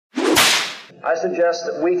I suggest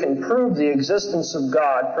that we can prove the existence of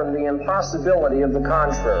God from the impossibility of the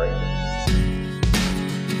contrary.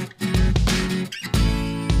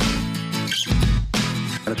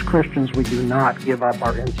 As Christians, we do not give up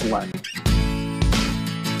our intellect.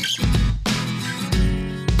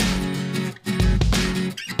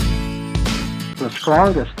 The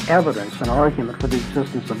strongest evidence and argument for the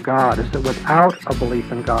existence of God is that without a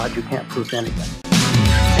belief in God, you can't prove anything.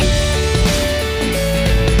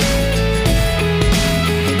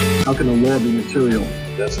 How can the law be material?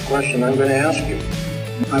 That's the question I'm going to ask you.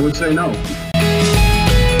 I would say no.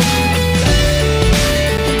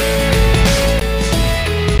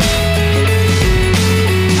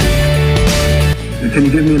 Can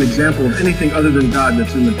you give me an example of anything other than God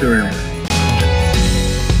that's immaterial?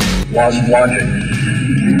 Laws of logic.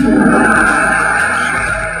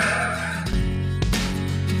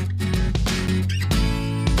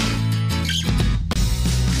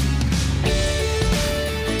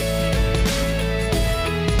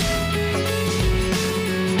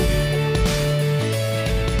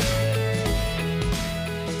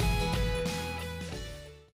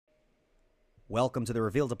 Welcome to the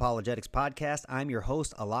Revealed Apologetics podcast. I'm your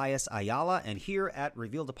host, Elias Ayala, and here at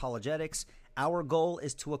Revealed Apologetics, our goal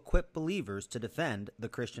is to equip believers to defend the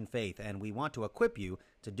Christian faith, and we want to equip you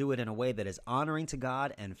to do it in a way that is honoring to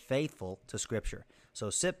God and faithful to Scripture. So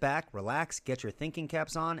sit back, relax, get your thinking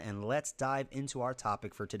caps on, and let's dive into our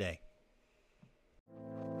topic for today.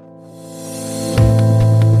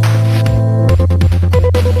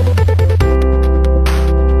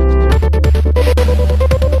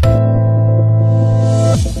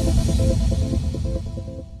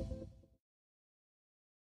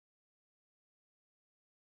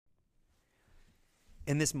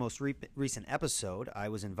 In this most recent episode, I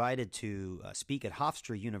was invited to speak at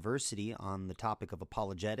Hofstra University on the topic of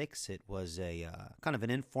apologetics. It was a kind of an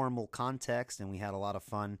informal context, and we had a lot of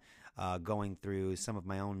fun going through some of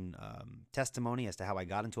my own testimony as to how I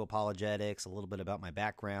got into apologetics, a little bit about my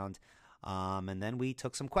background, and then we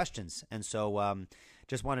took some questions. And so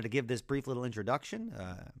just wanted to give this brief little introduction.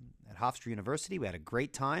 At Hofstra University, we had a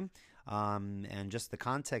great time, and just the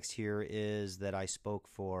context here is that I spoke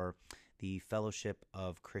for the Fellowship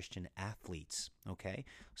of Christian Athletes, okay?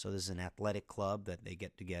 So this is an athletic club that they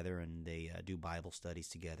get together and they do Bible studies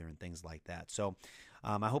together and things like that. So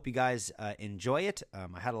I hope you guys enjoy it.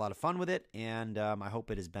 I had a lot of fun with it, and I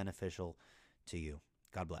hope it is beneficial to you.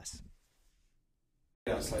 God bless.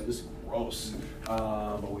 Yeah, it's like, this is gross,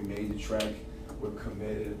 but we made the trek. We're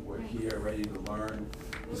committed. We're here, ready to learn.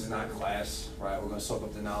 This is not class, right? We're going to soak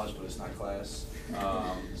up the knowledge, but it's not class.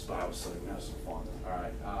 It's Bible study. We're going to have some fun. All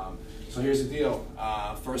right. So here's the deal.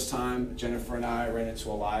 First time Jennifer and I ran into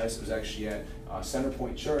Elias, it was actually at Center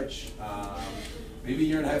Point Church, maybe a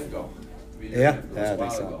year and a half ago. Yeah, it was a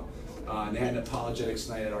while ago. And they had an apologetics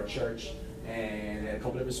night at our church, and they had a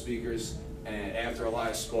couple different speakers. And after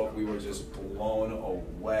Elias spoke, we were just blown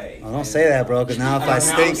away. Well, don't say that, bro, because now if I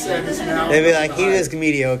stink, they'd be like, he was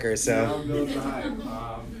mediocre, so.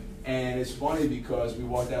 And it's funny because we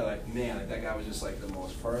walked out like, man, like that guy was just like the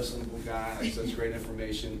most personable guy, like such great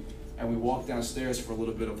information. And we walked downstairs for a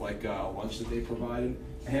little bit of like a lunch that they provided.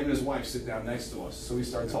 And him and his wife sit down next to us. So we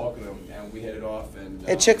started talking to him, and we hit it off. And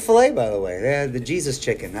At Chick-fil-A, by the way, they had the Jesus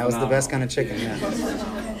chicken. That was the best kind of chicken, yeah.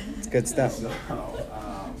 It's good stuff. So,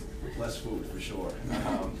 less food for sure.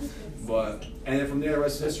 And then from there, the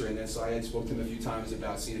rest is history. And then so I had spoken to him a few times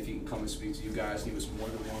about seeing if he can come and speak to you guys. He was more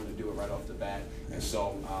than willing to do it right off the bat. And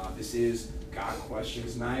so this is God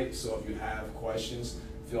Questions Night. So if you have questions,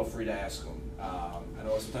 feel free to ask them. I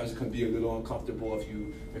know sometimes it can be a little uncomfortable if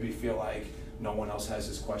you maybe feel like no one else has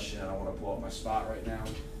this question. I don't want to blow up my spot right now.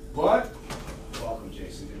 But welcome,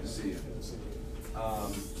 Jason. Good to see you.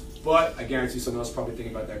 But I guarantee someone else is probably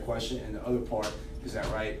thinking about that question. And the other part is that,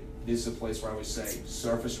 right, this is a place where I would say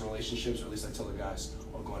surface relationships, or at least I tell the guys,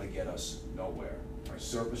 are going to get us nowhere. Right?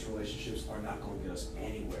 Surface relationships are not going to get us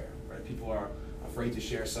anywhere. Right? People are afraid to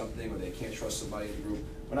share something, or they can't trust somebody in the group.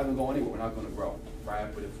 We're not going to go anywhere. We're not going to grow.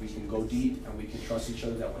 Right? But if we can go deep and we can trust each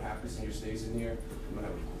other, that what happens in here stays in here, we're going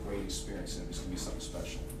to have a great experience, and it's going to be something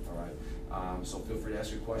special. All right? So feel free to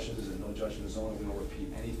ask your questions. There's a no judgment zone. We don't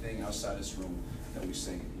repeat anything outside this room that we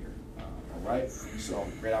sing in here. All right, so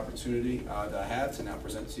great opportunity that I have to now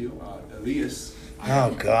present to you Elias.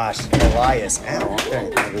 Oh gosh, Elias. Okay,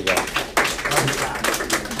 there we go.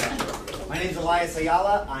 My name is Elias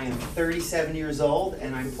Ayala. I am 37 years old,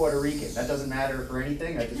 and I'm Puerto Rican. That doesn't matter for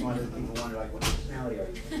anything. I just wanted people to wonder, like, what nationality are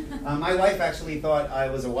you? My wife actually thought I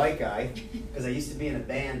was a white guy because I used to be in a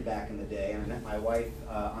band back in the day, and I met my wife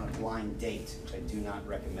on a blind date, which I do not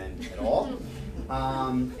recommend at all.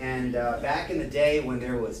 And back in the day when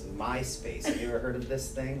there was MySpace, have you ever heard of this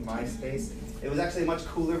thing, MySpace? It was actually a much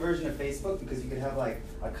cooler version of Facebook because you could have like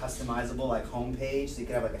a customizable like homepage, so you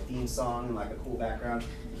could have like a theme song and like a cool background.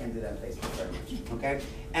 You can't do that on Facebook very much, okay?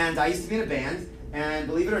 And I used to be in a band, and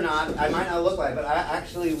believe it or not, I might not look like it, but I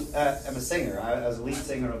actually am a singer. I was a lead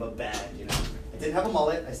singer of a band, you know. I didn't have a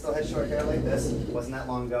mullet. I still had short hair like this. It wasn't that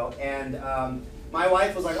long ago. And my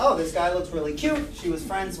wife was like, "Oh, this guy looks really cute." She was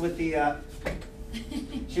friends with the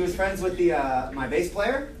my bass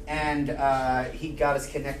player, and he got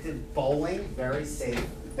us connected bowling, very safe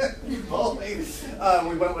bowling.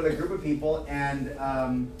 We went with a group of people, and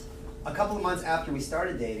a couple of months after we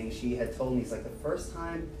started dating, she had told me, "It's like the first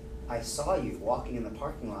time I saw you walking in the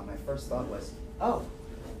parking lot, my first thought was, oh,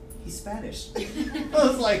 he's Spanish." I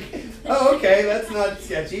was like, oh, okay, that's not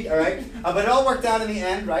sketchy, all right? But it all worked out in the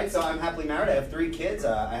end, right? So I'm happily married. I have 3 kids.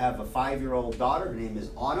 I have a 5-year-old daughter. Her name is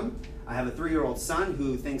Autumn. I have a 3-year-old son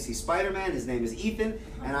who thinks he's Spider-Man. His name is Ethan.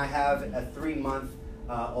 And I have a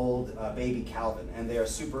 3-month-old baby Calvin. And they are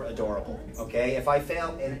super adorable, okay? If I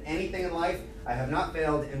fail in anything in life, I have not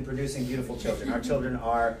failed in producing beautiful children. Our children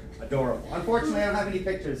are adorable. Unfortunately, I don't have any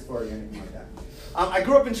pictures for you or anything like that. I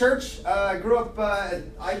grew up in church. I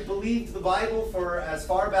believed the Bible for as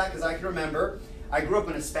far back as I can remember. I grew up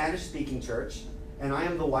in a Spanish-speaking church, and I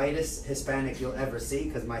am the whitest Hispanic you'll ever see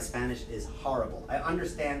because my Spanish is horrible. I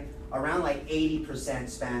understand around like 80%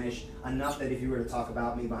 Spanish, enough that if you were to talk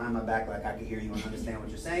about me behind my back, like I could hear you and understand what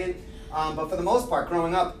you're saying. But for the most part,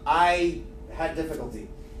 growing up, I had difficulty.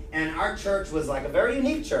 And our church was like a very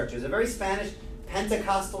unique church. It was a very Spanish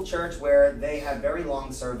Pentecostal church where they had very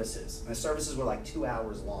long services. And the services were like 2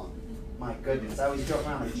 hours long. My goodness. I always joke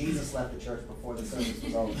around like Jesus left the church before the service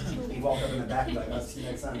was over. He'd walk up in the back and be like, "I'll see you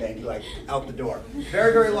next Sunday." And he'd be like, out the door.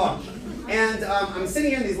 Very, very long. And I'm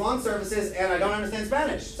sitting here in these long services and I don't understand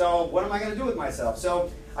Spanish. So what am I going to do with myself?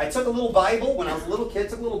 So I took a little Bible when I was a little kid.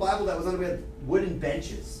 Took a little Bible that was on, we had wooden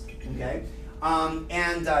benches. Okay?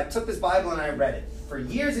 And I took this Bible and I read it for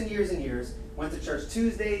years and years and years. Went to church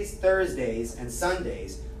Tuesdays, Thursdays, and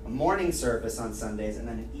Sundays. A morning service on Sundays, and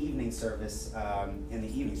then an evening service in the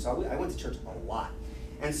evening. So I went to church a lot.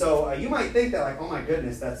 And so you might think that, like, oh my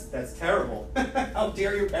goodness, that's terrible. How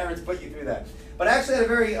dare your parents put you through that? But I actually had a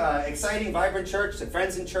very exciting, vibrant church. Had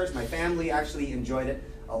friends in church. My family actually enjoyed it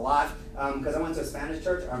a lot. Because I went to a Spanish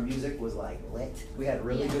church, our music was like lit. We had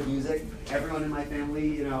really good music. Everyone in my family,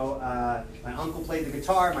 you know, my uncle played the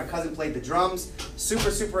guitar, my cousin played the drums.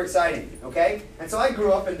 Super, super exciting, okay? And so I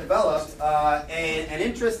grew up and developed an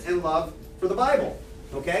interest and love for the Bible,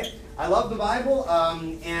 okay? I love the Bible,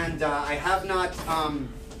 and I have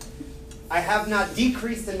not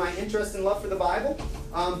decreased in my interest and love for the Bible.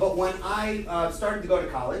 But when I started to go to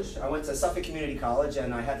college, I went to Suffolk Community College,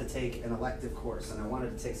 and I had to take an elective course. And I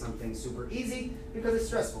wanted to take something super easy because it's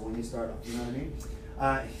stressful when you start off. You know what I mean?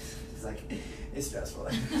 It's like, it's stressful.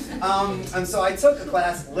 And so I took a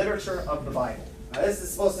class, Literature of the Bible. Now, this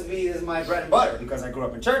is my bread and butter because I grew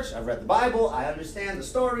up in church. I've read the Bible. I understand the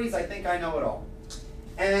stories. I think I know it all.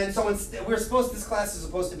 And so this class is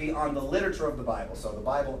supposed to be on the literature of the Bible, so the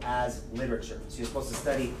Bible as literature. So you're supposed to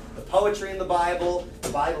study the poetry in the Bible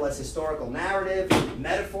as historical narrative,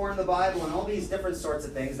 metaphor in the Bible, and all these different sorts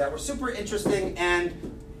of things that were super interesting and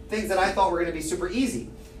things that I thought were going to be super easy.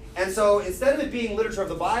 And so instead of it being literature of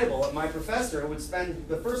the Bible, my professor would spend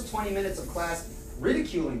the first 20 minutes of class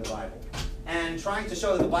ridiculing the Bible and trying to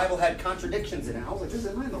show that the Bible had contradictions in it. I was like,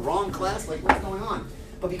 am I in the wrong class? Like, what's going on?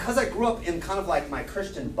 But because I grew up in kind of like my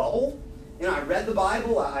Christian bubble, you know, I read the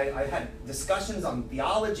Bible, I had discussions on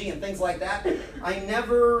theology and things like that. I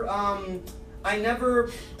never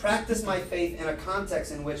practiced my faith in a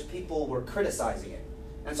context in which people were criticizing it.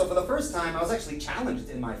 And so for the first time, I was actually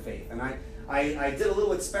challenged in my faith. And I did a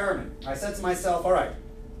little experiment. I said to myself, all right,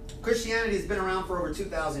 Christianity has been around for over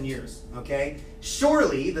 2,000 years, okay?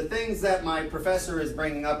 Surely the things that my professor is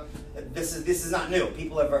bringing up, this is not new.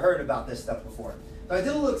 People have heard about this stuff before. So I did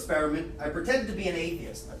a little experiment. I pretended to be an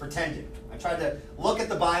atheist. I tried to look at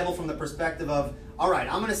the Bible from the perspective of, all right,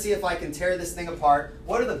 I'm going to see if I can tear this thing apart.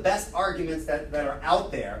 What are the best arguments that are out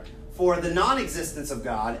there for the non-existence of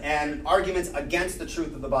God and arguments against the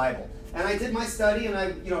truth of the Bible? And I did my study, and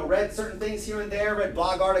I read certain things here and there, read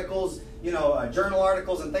blog articles, journal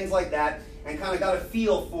articles and things like that, and kind of got a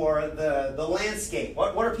feel for the landscape.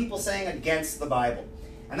 What are people saying against the Bible?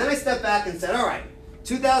 And then I stepped back and said, all right,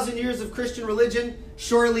 2,000 years of Christian religion,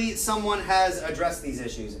 surely someone has addressed these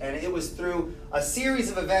issues. And it was through a series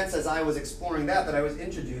of events as I was exploring that I was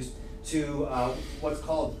introduced to what's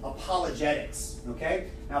called apologetics, okay?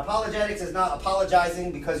 Now, apologetics is not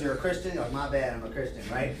apologizing because you're a Christian. You're like, my bad, I'm a Christian,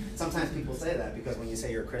 right? Sometimes people say that because when you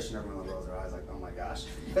say you're a Christian, everyone rolls their eyes like, oh my gosh.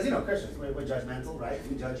 Because, Christians, we're judgmental, right?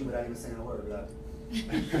 We judge you without even saying a word.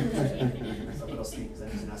 Some of those things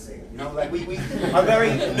that you're not saying. We are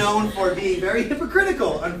very known for being very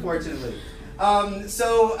hypocritical, unfortunately.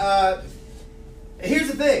 Here's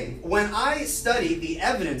the thing. When I studied the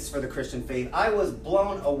evidence for the Christian faith, I was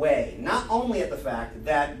blown away, not only at the fact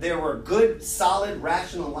that there were good, solid,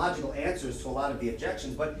 rational, and logical answers to a lot of the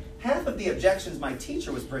objections, but half of the objections my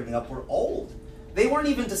teacher was bringing up were old. They weren't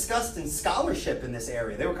even discussed in scholarship in this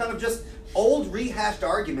area. They were kind of just old, rehashed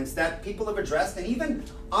arguments that people have addressed, and even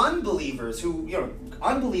unbelievers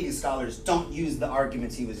unbelieving scholars don't use the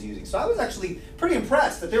arguments he was using. So I was actually pretty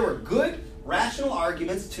impressed that there were good, rational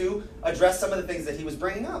arguments to address some of the things that he was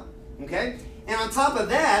bringing up. Okay? And on top of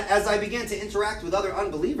that, as I began to interact with other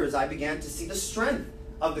unbelievers, I began to see the strength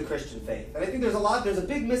of the Christian faith. And I think there's a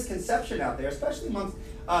big misconception out there, especially amongst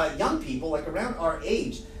young people, like around our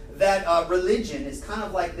age, that religion is kind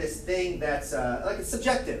of like this thing that's it's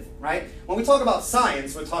subjective, right? When we talk about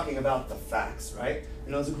science, we're talking about the facts, right?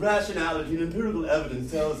 It's like rationality and empirical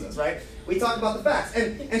evidence tells us, right? We talk about the facts.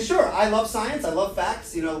 And sure, I love science, I love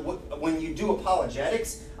facts. When you do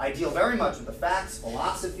apologetics, I deal very much with the facts,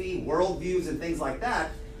 philosophy, worldviews, and things like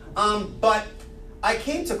that. But I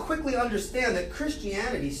came to quickly understand that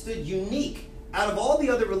Christianity stood unique out of all the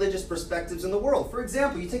other religious perspectives in the world. For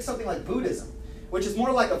example, you take something like Buddhism, which is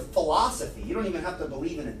more like a philosophy. You don't even have to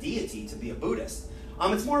believe in a deity to be a Buddhist.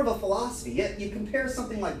 It's more of a philosophy. Yet you compare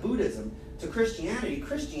something like Buddhism to Christianity.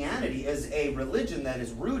 Christianity is a religion that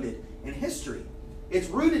is rooted in history. It's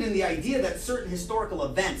rooted in the idea that certain historical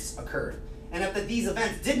events occurred. And if these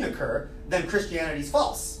events didn't occur, then Christianity is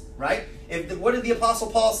false, right? What did the Apostle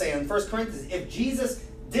Paul say in 1 Corinthians? If Jesus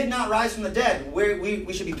did not rise from the dead,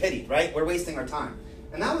 we should be pitied, right? We're wasting our time.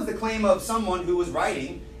 And that was the claim of someone who was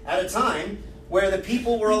writing at a time where the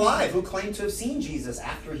people were alive who claimed to have seen Jesus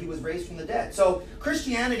after he was raised from the dead. So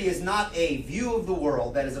Christianity is not a view of the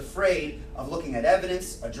world that is afraid of looking at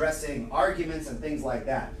evidence, addressing arguments, and things like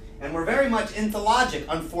that. And we're very much into logic,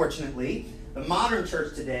 unfortunately. The modern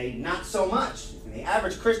church today, not so much. And the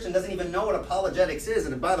average Christian doesn't even know what apologetics is.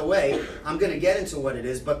 And by the way, I'm going to get into what it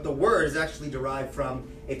is, but the word is actually derived from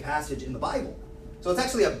a passage in the Bible. So it's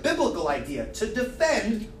actually a biblical idea to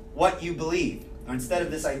defend what you believe, instead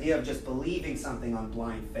of this idea of just believing something on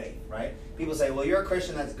blind faith, right? People say, well, you're a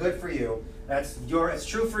Christian, that's good for you. It's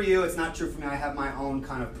true for you, it's not true for me. I have my own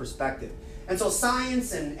kind of perspective. And so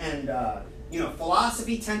science and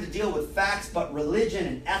philosophy tend to deal with facts, but religion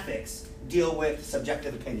and ethics deal with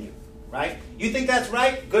subjective opinion, right? You think that's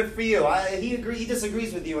right? Good for you. He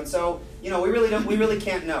disagrees with you, and so we really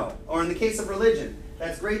can't know. Or in the case of religion,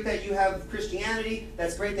 that's great that you have Christianity.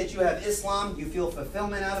 That's great that you have Islam. You feel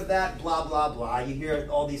fulfillment out of that, blah, blah, blah. You hear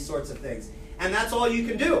all these sorts of things. And that's all you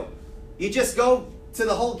can do. You just go to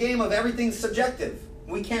the whole game of everything's subjective.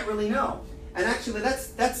 We can't really know. And actually,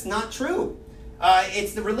 that's not true.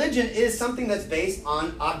 The religion is something that's based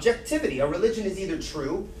on objectivity. A religion is either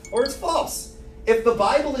true or it's false. If the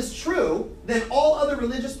Bible is true, then all other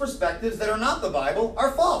religious perspectives that are not the Bible are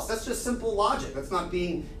false. That's just simple logic. That's not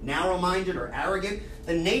being narrow-minded or arrogant.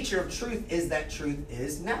 The nature of truth is that truth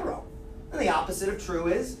is narrow. And the opposite of true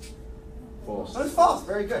is? False. Oh, it's false.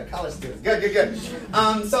 Very good. College students. Good.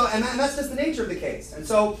 And that's just the nature of the case. And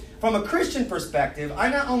so, from a Christian perspective, I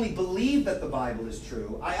not only believe that the Bible is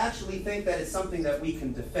true, I actually think that it's something that we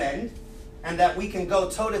can defend and that we can go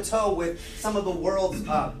toe-to-toe with some of the world's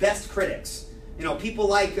best critics. People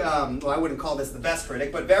like, I wouldn't call this the best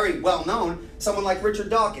critic, but very well known, someone like Richard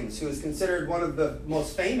Dawkins, who is considered one of the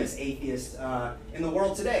most famous atheists in the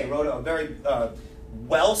world today. Wrote a very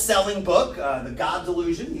well-selling book, The God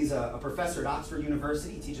Delusion. He's a professor at Oxford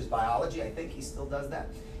University. He teaches biology. I think he still does that.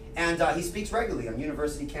 And he speaks regularly on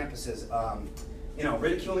university campuses,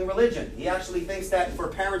 ridiculing religion. He actually thinks that for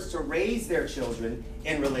parents to raise their children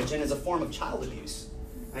in religion is a form of child abuse.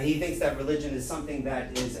 And he thinks that religion is something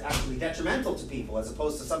that is actually detrimental to people as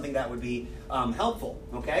opposed to something that would be helpful,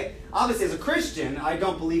 okay? Obviously, as a Christian, I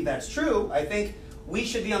don't believe that's true. I think we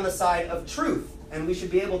should be on the side of truth, and we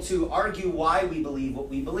should be able to argue why we believe what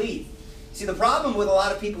we believe. See, the problem with a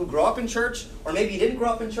lot of people who grow up in church, or maybe you didn't grow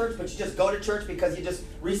up in church, but you just go to church because you just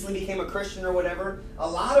recently became a Christian or whatever, a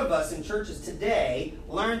lot of us in churches today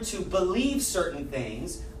learn to believe certain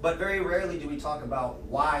things, but very rarely do we talk about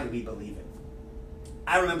why we believe it.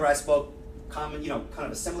 I remember I spoke kind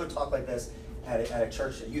of a similar talk like this at a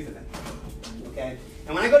church, a youth event. Okay?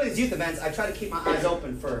 And when I go to these youth events, I try to keep my eyes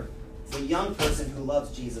open for the young person who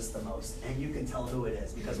loves Jesus the most. And you can tell who it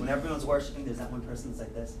is. Because when everyone's worshiping, there's that one person that's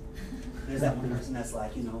like this. There's that one person that's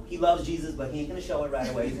like, he loves Jesus, but he ain't going to show it right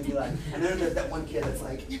away. He's going to be like, and then there's that one kid that's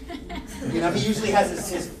like, he usually has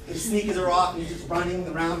his sneakers are off and he's just running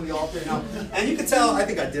around the altar, And you can tell, I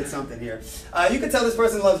think I did something here. You can tell this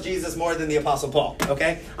person loves Jesus more than the Apostle Paul,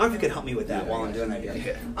 okay? I don't know if you could help me with that while I'm doing that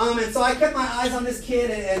here. And so I kept my eyes on this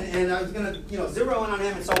kid and I was going to, zero in on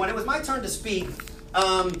him. And so when it was my turn to speak,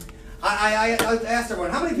 I asked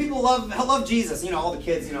everyone, how many people love Jesus? All the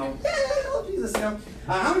kids, yeah, I love Jesus,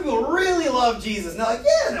 how many people really love Jesus? And they're like,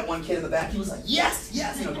 yeah. And that one kid in the back, he was like, yes,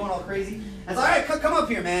 going all crazy. And I was like, all right, come up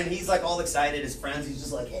here, man. He's like all excited. His friends, he's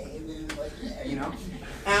just like, hey, man, like, yeah,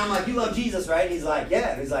 And I'm like, you love Jesus, right? And he's like,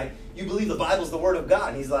 yeah. And he's like, you believe the Bible's the Word of God?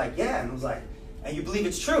 And he's like, yeah. And I was like, and you believe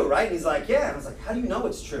it's true, right? And he's like, yeah. And I was like, how do you know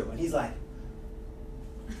it's true? And he's like,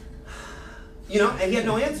 and he had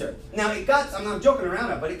no answer. Now, I'm not joking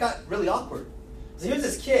around, but it got really awkward. So here's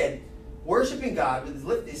this kid worshiping God,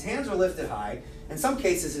 with his hands are lifted high. In some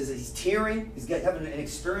cases, he's tearing. He's having an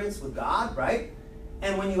experience with God, right?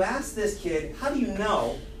 And when you ask this kid, how do you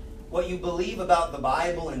know what you believe about the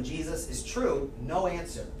Bible and Jesus is true? No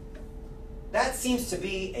answer. That seems to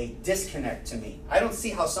be a disconnect to me. I don't see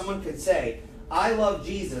how someone could say, I love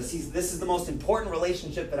Jesus. This is the most important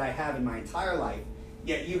relationship that I have in my entire life.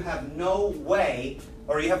 Yet you have no way,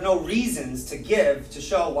 or you have no reasons to give to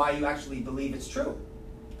show why you actually believe it's true.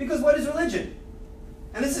 Because what is religion?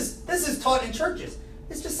 And this is taught in churches.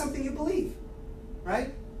 It's just something you believe,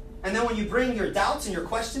 right? And then when you bring your doubts and your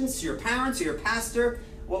questions to your parents or your pastor,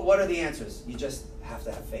 what are the answers? You just have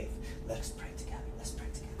to have faith. Let us pray together. Let's pray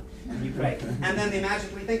together. And you pray. And then they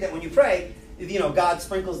magically think that when you pray, God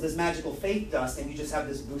sprinkles this magical faith dust and you just have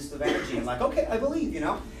this boost of energy and like, okay, I believe,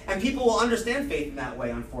 And people will understand faith in that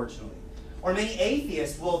way, unfortunately. Or many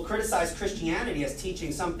atheists will criticize Christianity as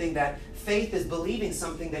teaching something that faith is believing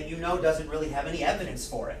something that doesn't really have any evidence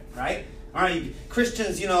for it, right? All right,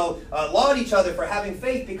 Christians, laud each other for having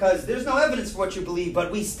faith because there's no evidence for what you believe,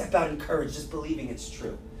 but we step out in courage just believing it's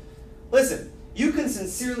true. Listen, you can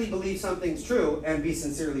sincerely believe something's true and be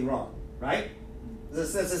sincerely wrong, right?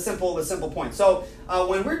 That's a simple point. So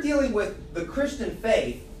when we're dealing with the Christian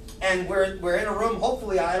faith, and we're in a room,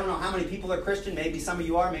 hopefully, I don't know how many people are Christian. Maybe some of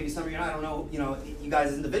you are, maybe some of you are not. I don't know, you guys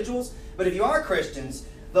as individuals. But if you are Christians,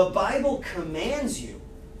 the Bible commands you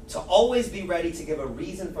to always be ready to give a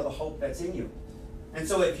reason for the hope that's in you. And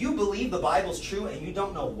so if you believe the Bible's true and you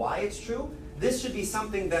don't know why it's true, this should be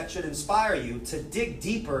something that should inspire you to dig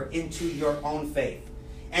deeper into your own faith.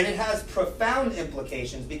 And it has profound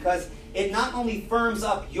implications because it not only firms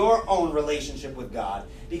up your own relationship with God,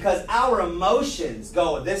 because our emotions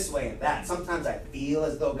go this way and that. Sometimes I feel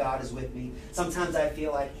as though God is with me. Sometimes I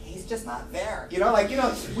feel like he's just not there.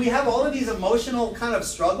 We have all of these emotional kind of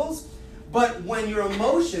struggles. But when your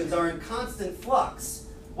emotions are in constant flux,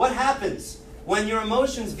 what happens when your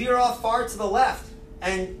emotions veer off far to the left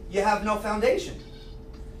and you have no foundation?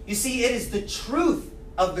 You see, it is the truth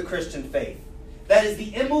of the Christian faith. That is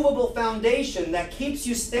the immovable foundation that keeps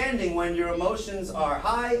you standing when your emotions are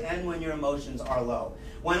high and when your emotions are low.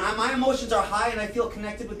 When my emotions are high and I feel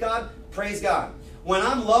connected with God, praise God. When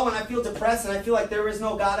I'm low and I feel depressed and I feel like there is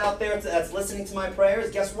no God out there that's listening to my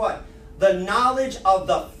prayers, guess what? The knowledge of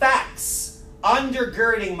the facts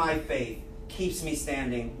undergirding my faith keeps me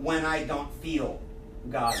standing when I don't feel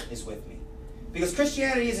God is with me. Because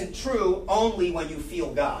Christianity isn't true only when you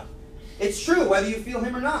feel God. It's true whether you feel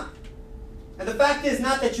Him or not. And the fact is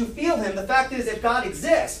not that you feel Him. The fact is if God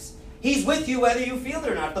exists, He's with you whether you feel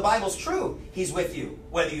it or not. If the Bible's true, He's with you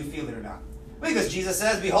whether you feel it or not. Because Jesus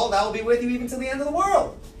says, behold, I will be with you even to the end of the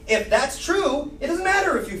world. If that's true, it doesn't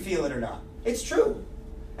matter if you feel it or not. It's true.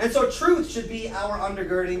 And so truth should be our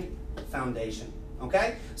undergirding foundation.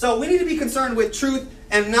 Okay? So we need to be concerned with truth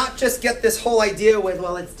and not just get this whole idea with,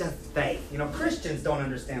 well, it's just faith. Christians don't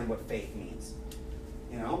understand what faith means.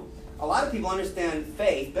 A lot of people understand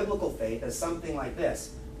faith, biblical faith, as something like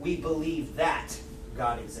this. We believe that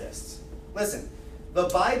God exists. Listen, the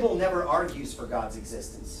Bible never argues for God's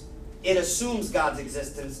existence. It assumes God's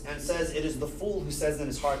existence and says it is the fool who says in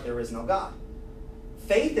his heart there is no God.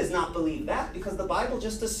 Faith does not believe that because the Bible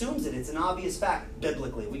just assumes it. It's an obvious fact.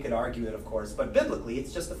 Biblically, we could argue it, of course, but biblically,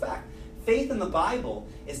 it's just a fact. Faith in the Bible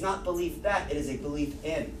is not belief that, it is a belief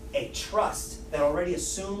in, a trust that already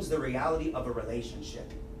assumes the reality of a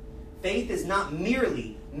relationship. Faith is not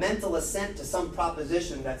merely mental assent to some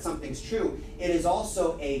proposition that something's true. It is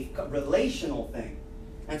also a relational thing.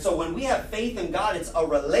 And so when we have faith in God, it's a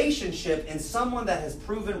relationship in someone that has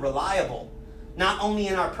proven reliable, not only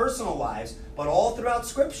in our personal lives, but all throughout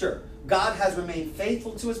Scripture. God has remained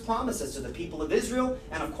faithful to his promises to the people of Israel,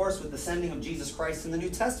 and of course with the sending of Jesus Christ in the New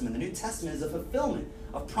Testament. The New Testament is a fulfillment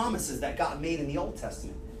of promises that God made in the Old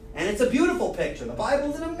Testament. And it's a beautiful picture. The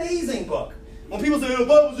Bible is an amazing book. When people say, the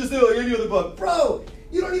Bible's just like any other book, bro,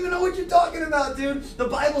 you don't even know what you're talking about, dude. The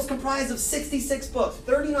Bible's comprised of 66 books,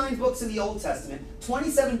 39 books in the Old Testament,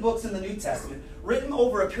 27 books in the New Testament, written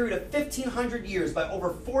over a period of 1,500 years by over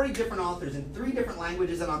 40 different authors in 3 different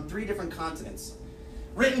languages and on 3 different continents.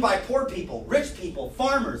 Written by poor people, rich people,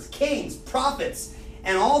 farmers, kings, prophets,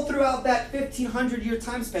 and all throughout that 1,500-year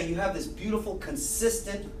time span, you have this beautiful,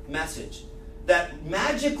 consistent message that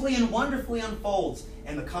magically and wonderfully unfolds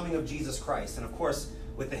in the coming of Jesus Christ. And of course,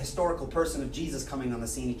 with the historical person of Jesus coming on the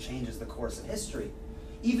scene, he changes the course of history.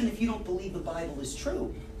 Even if you don't believe the Bible is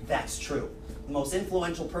true, that's true. The most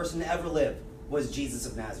influential person to ever live was Jesus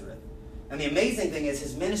of Nazareth. And the amazing thing is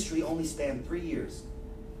his ministry only spanned 3 years.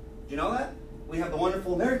 Do you know that? We have the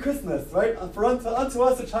wonderful Merry Christmas, right? For unto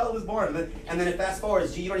us a child is born. And then it fast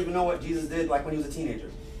forwards, you don't even know what Jesus did like when he was a teenager.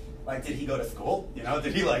 Like, did he go to school? You know,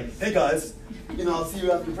 did he like, hey guys, you know, I'll see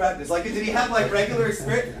you after practice. Like, did he have like regular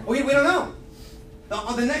experience? We don't know.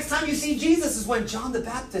 The next time you see Jesus is when John the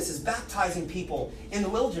Baptist is baptizing people in the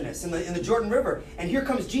wilderness, in the Jordan River. And here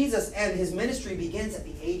comes Jesus, and his ministry begins at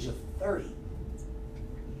the age of 30.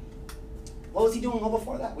 What was he doing all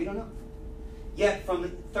before that? We don't know. Yet from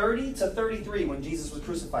 30 to 33, when Jesus was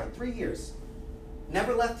crucified, 3 years,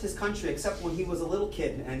 never left his country except when he was a little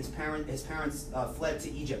kid and his parents fled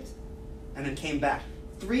to Egypt and then came back.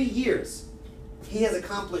 3 years. He has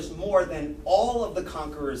accomplished more than all of the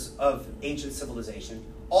conquerors of ancient civilization,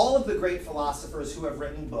 all of the great philosophers who have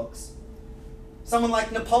written books. Someone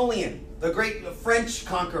like Napoleon, the great French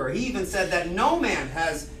conqueror, he even said that no man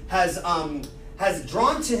has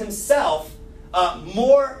drawn to himself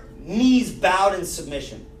more knees bowed in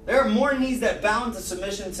submission. There are more knees that bow into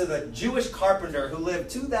submission to the Jewish carpenter who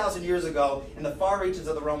lived 2,000 years ago in the far reaches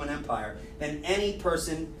of the Roman Empire than any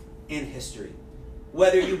person in history.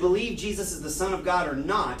 Whether you believe Jesus is the Son of God or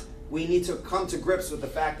not, we need to come to grips with the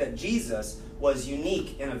fact that Jesus was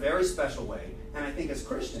unique in a very special way. And I think as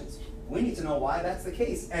Christians, we need to know why that's the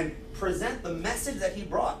case and present the message that he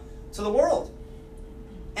brought to the world.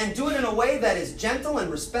 And do it in a way that is gentle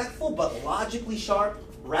and respectful, but logically sharp,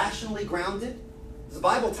 rationally grounded. The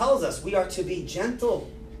Bible tells us we are to be gentle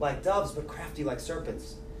like doves, but crafty like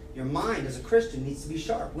serpents. Your mind as a Christian needs to be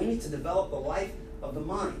sharp. We need to develop the life of the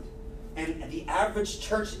mind. And the average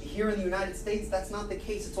church here in the United States, that's not the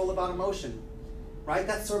case. It's all about emotion. Right?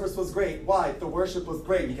 That service was great. Why? The worship was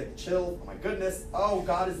great. You get the chill. Oh my goodness. Oh,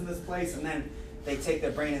 God is in this place. And then they take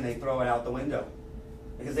their brain and they throw it out the window.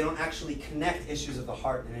 Because they don't actually connect issues of the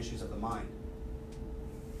heart and issues of the mind.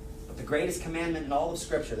 But the greatest commandment in all of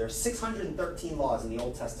Scripture, there are 613 laws in the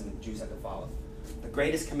Old Testament the Jews had to follow. The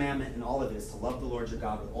greatest commandment in all of it is to love the Lord your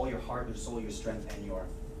God with all your heart, your soul, your strength, and your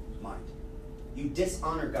mind. You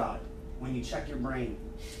dishonor God when you check your brain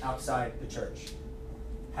outside the church.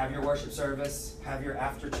 Have your worship service, have your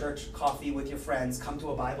after-church coffee with your friends, come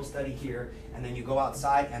to a Bible study here, and then you go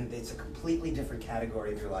outside and it's a completely different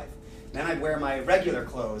category of your life. Then I wear my regular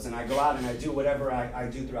clothes and I go out and I do whatever I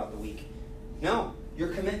do throughout the week. No, your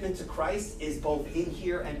commitment to Christ is both in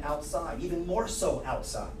here and outside, even more so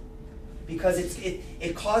outside. Because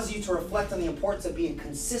it causes you to reflect on the importance of being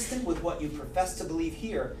consistent with what you profess to believe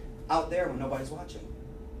here, out there when nobody's watching.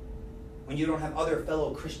 When you don't have other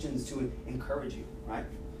fellow Christians to encourage you, right?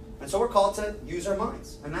 And so we're called to use our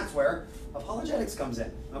minds. And that's where apologetics comes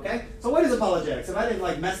in, okay? So what is apologetics? If I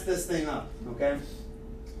didn't mess this thing up, okay?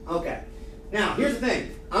 Okay. Now, here's the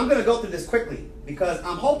thing. I'm going to go through this quickly because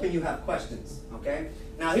I'm hoping you have questions, okay?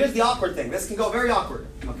 Now, here's the awkward thing. This can go very awkward,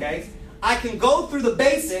 okay? I can go through the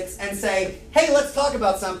basics and say, hey, let's talk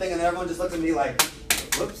about something, and then everyone just looks at me like,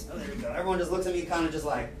 whoops, oh, there we go. Everyone just looks at me kind of just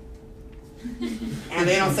like, and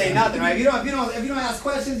they don't say nothing, right? If you don't ask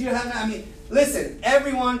questions, you don't have listen,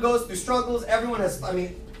 everyone goes through struggles. Everyone has,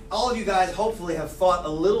 all of you guys hopefully have thought a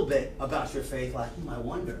little bit about your faith, like, I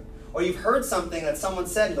wonder. Or you've heard something that someone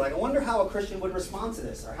said, and you're like, I wonder how a Christian would respond to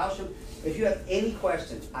this. Or if you have any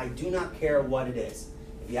questions, I do not care what it is.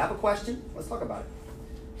 If you have a question, let's talk about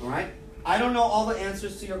it. All right? I don't know all the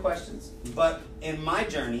answers to your questions, but in my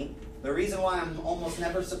journey, the reason why I'm almost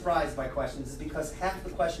never surprised by questions is because half the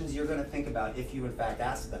questions you're going to think about, if you in fact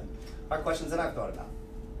ask them, are questions that I've thought about.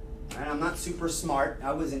 And I'm not super smart.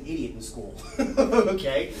 I was an idiot in school.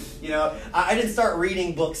 Okay? I didn't start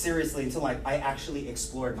reading books seriously until I actually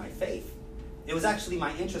explored my faith. It was actually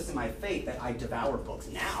my interest in my faith that I devour books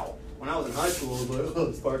now. When I was in high school, I was like,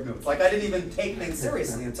 oh, Spark Notes. Like, I didn't even take things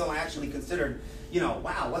seriously until I actually considered,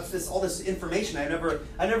 wow, what's this, all this information I never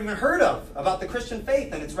even heard of about the Christian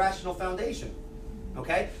faith and its rational foundation.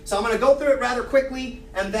 Okay? So I'm going to go through it rather quickly,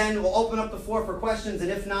 and then we'll open up the floor for questions, and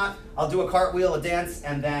if not, I'll do a cartwheel, a dance,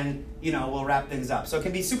 and then, we'll wrap things up. So it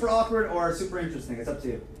can be super awkward or super interesting. It's up to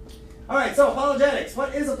you. All right, so apologetics.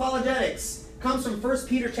 What is apologetics? Comes from 1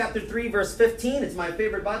 Peter chapter 3, verse 15. It's my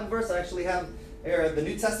favorite Bible verse. I actually have the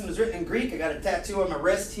New Testament is written in Greek. I got a tattoo on my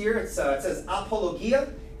wrist here. It says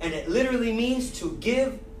apologia, and it literally means to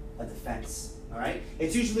give a defense. All right.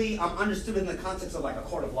 It's usually understood in the context of like a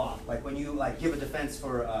court of law, like when you give a defense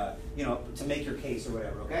for to make your case or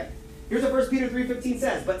whatever. Okay. Here's what 1 Peter 3:15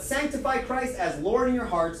 says: "But sanctify Christ as Lord in your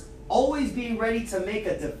hearts, always being ready to make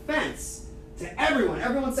a defense to everyone."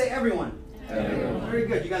 Everyone say everyone. Everyone. Very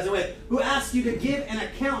good. You guys are with. "Who asks you to give an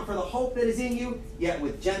account for the hope that is in you, yet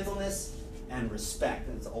with gentleness and respect."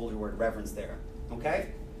 And it's an older word, reverence there. Okay?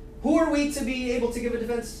 Who are we to be able to give a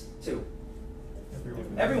defense to?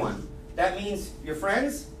 Everyone. That means your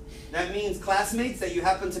friends. That means classmates that you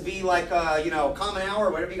happen to be like, common hour,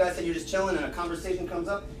 or whatever you guys said, you're just chilling and a conversation comes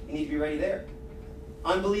up. You need to be ready there.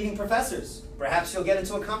 Unbelieving professors. Perhaps you'll get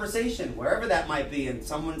into a conversation, wherever that might be, and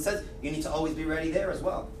someone says, you need to always be ready there as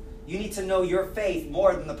well. You need to know your faith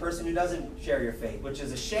more than the person who doesn't share your faith, which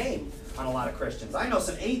is a shame on a lot of Christians. I know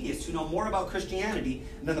some atheists who know more about Christianity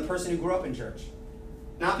than the person who grew up in church.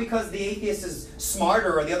 Not because the atheist is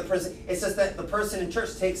smarter or the other person, it's just that the person in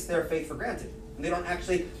church takes their faith for granted. And they don't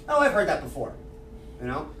actually, I've heard that before.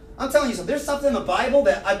 I'm telling you something, there's something in the Bible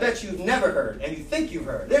that I bet you've never heard, and you think you've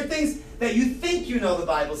heard. There are things that you think you know the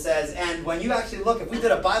Bible says, and when you actually look, if we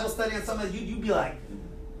did a Bible study on something, you'd be like,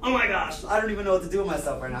 oh my gosh, I don't even know what to do with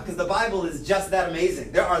myself right now, because the Bible is just that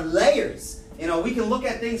amazing. There are layers. We can look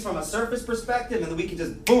at things from a surface perspective, and then we can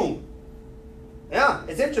just, boom. Yeah,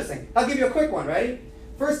 it's interesting. I'll give you a quick one, ready?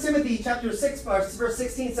 1 Timothy chapter 6, verse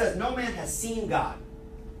 16 says, "No man has seen God.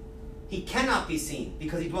 He cannot be seen,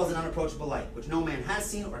 because he dwells in unapproachable light, which no man has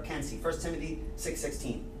seen or can see." 1 Timothy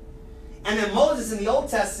 6:16. And then Moses in the Old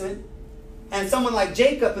Testament, and someone like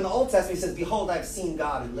Jacob in the Old Testament, he says, "Behold, I have seen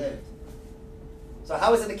God and lived." So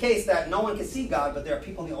how is it the case that no one can see God, but there are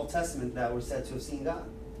people in the Old Testament that were said to have seen God?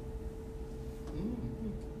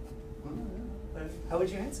 How would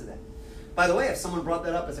you answer that? By the way, if someone brought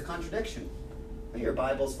that up as a contradiction, your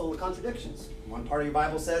Bible's full of contradictions. One part of your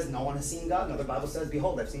Bible says no one has seen God. Another Bible says,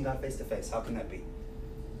 "Behold, I've seen God face to face." How can that be?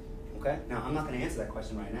 Okay? Now, I'm not going to answer that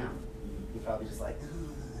question right now. You're probably just like,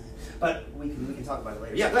 but we can talk about it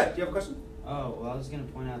later. Yeah, go ahead. Do you have a question? Oh, well, I was going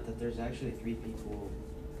to point out that there's actually 3 people,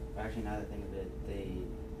 actually now that I think of it,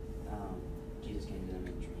 Jesus came to them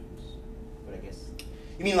in dreams. But I guess...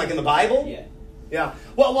 You mean like in the Bible? Yeah. Yeah.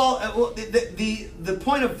 Well, the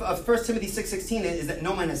point of 1 Timothy 6:16 is that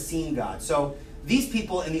no man has seen God. So these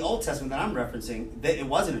people in the Old Testament that I'm referencing, it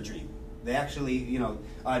wasn't a dream. They actually,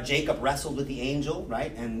 Jacob wrestled with the angel,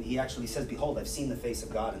 right? And he actually says, "Behold, I've seen the face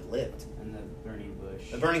of God and lived." And the burning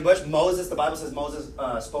bush. The burning bush. Moses, the Bible says Moses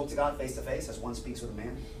spoke to God face to face as one speaks with a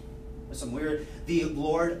man. There's some weird... The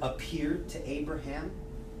Lord appeared to Abraham.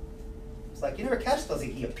 It's like, you never catch those.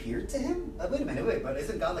 He appeared to him? Wait a minute, but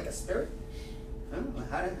isn't God like a spirit?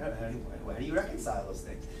 How do you reconcile those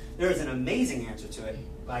things? There is an amazing answer to it.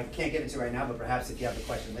 I can't get into it right now, but perhaps if you have the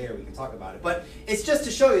question later, we can talk about it. But it's just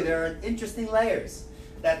to show you there are interesting layers.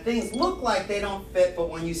 That things look like they don't fit, but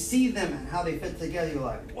when you see them and how they fit together, you're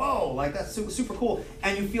like, whoa, like that's super, super cool.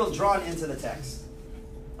 And you feel drawn into the text.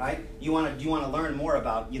 Right? You want to learn more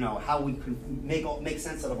about, how we can make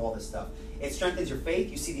sense out of all this stuff. It strengthens your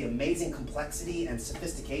faith. You see the amazing complexity and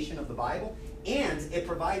sophistication of the Bible. And it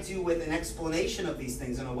provides you with an explanation of these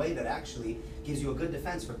things in a way that actually gives you a good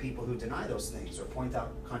defense for people who deny those things or point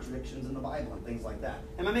out contradictions in the Bible and things like that.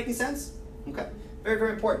 Am I making sense? Okay. Very,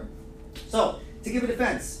 very important. So, to give a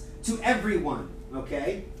defense to everyone,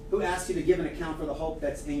 okay, who asks you to give an account for the hope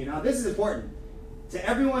that's in you. Now, this is important. To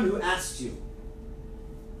everyone who asks you.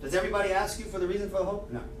 Does everybody ask you for the reason for the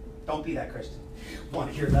hope? No. Don't be that Christian. Want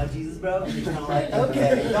to hear about Jesus, bro? And you're kind of like,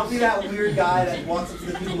 okay. Don't be that weird guy that walks up to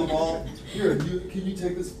the people in the mall. Here, can you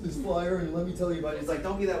take this flyer and let me tell you about it? It's like,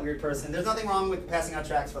 don't be that weird person. There's nothing wrong with passing out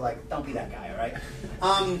tracts for don't be that guy, all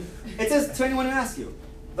right? It says to anyone who asks you.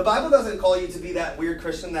 The Bible doesn't call you to be that weird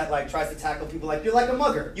Christian that tries to tackle people like you're like a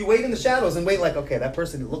mugger. You wait in the shadows and wait okay, that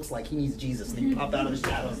person looks like he needs Jesus, and you pop out of the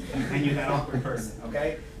shadows and you're that awkward person,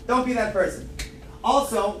 okay? Don't be that person.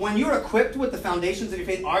 Also, when you're equipped with the foundations of your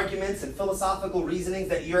faith, arguments and philosophical reasonings,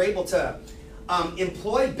 that you're able to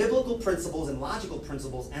employ biblical principles and logical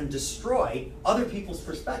principles and destroy other people's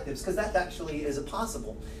perspectives, because that actually is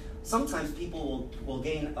possible. Sometimes people will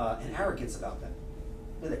gain an arrogance about that.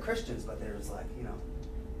 They're Christians, but they're just like, you know,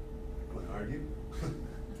 want to argue?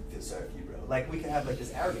 Feel sorry for you, bro. Like, we can have like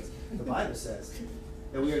this arrogance. The Bible says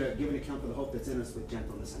that we are to give an account for the hope that's in us with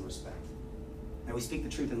gentleness and respect. And we speak the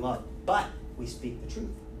truth in love, but we speak the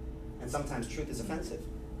truth. And sometimes truth is offensive.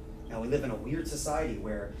 And we live in a weird society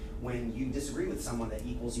where when you disagree with someone, that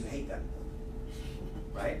equals you hate them.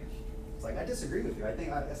 Right? It's like, I disagree with you. I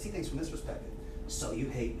think I see things from this perspective. So you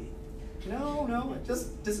hate me. No, I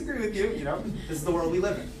just disagree with you. You know, this is the world we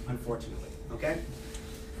live in, unfortunately. Okay?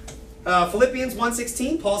 Philippians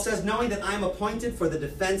 1:16, Paul says, knowing that I am appointed for the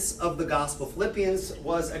defense of the gospel. Philippians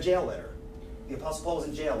was a jail letter. The Apostle Paul was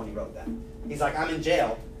in jail when he wrote that. He's like, I'm in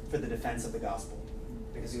jail for the defense of the gospel.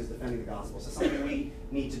 Because he was defending the gospel. So something we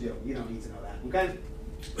need to do. You don't need to know that. Okay?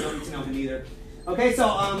 You don't need to know him either. Okay, so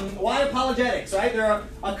why apologetics, right? There are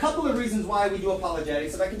a couple of reasons why we do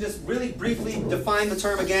apologetics. If I can just really briefly define the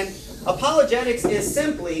term again. Apologetics is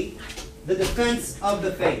simply the defense of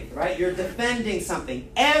the faith, right? You're defending something.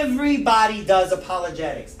 Everybody does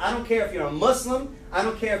apologetics. I don't care if you're a Muslim. I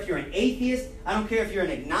don't care if you're an atheist. I don't care if you're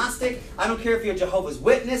an agnostic. I don't care if you're a Jehovah's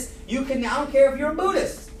Witness. I don't care if you're a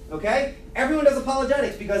Buddhist, okay? Everyone does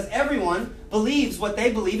apologetics because everyone believes what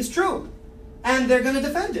they believe is true. And they're going to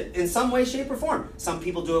defend it in some way, shape, or form. Some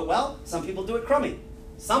people do it well. Some people do it crummy.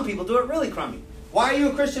 Some people do it really crummy. Why are you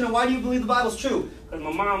a Christian and why do you believe the Bible's true? Because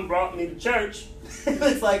my mom brought me to church.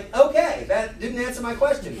 It's like, okay, that didn't answer my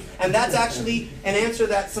question. And that's actually an answer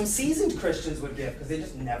that some seasoned Christians would give because they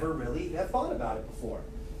just never really have thought about it before.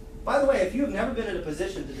 By the way, if you have never been in a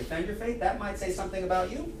position to defend your faith, that might say something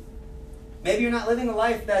about you. Maybe you're not living a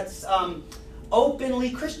life that's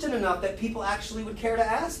openly Christian enough that people actually would care to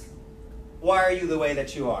ask, why are you the way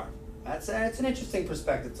that you are? That's an interesting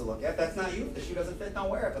perspective to look at. If that's not you, if the shoe doesn't fit, don't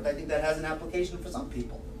wear it. But I think that has an application for some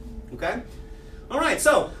people. Okay? All right,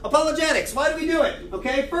 so apologetics. Why do we do it?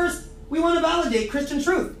 Okay, first, we want to validate Christian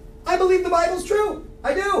truth. I believe the Bible's true.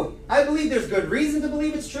 I do. I believe there's good reason to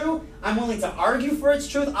believe it's true. I'm willing to argue for its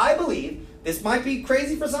truth. I believe, this might be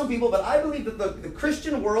crazy for some people, but I believe that the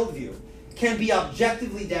Christian worldview can be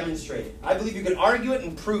objectively demonstrated. I believe you can argue it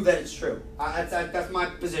and prove that it's true. That's my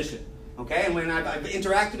position. Okay, and when I've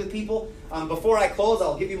interacted with people, before I close,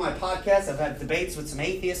 I'll give you my podcast. I've had debates with some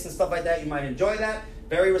atheists and stuff like that. You might enjoy that.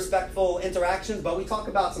 Very respectful interactions, but we talk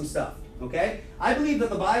about some stuff. Okay? I believe that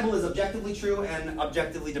the Bible is objectively true and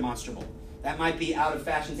objectively demonstrable. That might be out of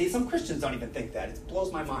fashion. See, some Christians don't even think that. It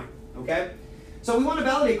blows my mind. Okay? So we want to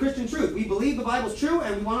validate Christian truth. We believe the Bible's true,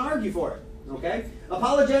 and we want to argue for it. Okay?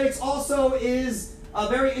 Apologetics also is a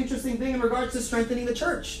very interesting thing in regards to strengthening the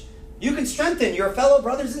church. You can strengthen your fellow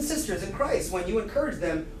brothers and sisters in Christ when you encourage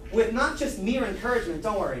them with not just mere encouragement.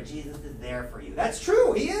 Don't worry, Jesus is there for you. That's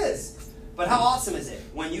true, he is. But how awesome is it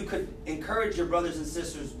when you could encourage your brothers and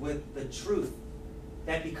sisters with the truth,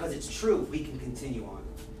 that because it's true, we can continue on.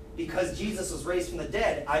 Because Jesus was raised from the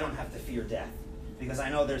dead, I don't have to fear death. Because I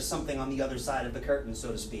know there's something on the other side of the curtain,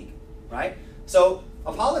 so to speak. Right? So,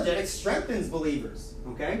 apologetics strengthens believers.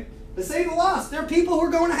 Okay? To save the lost. There are people who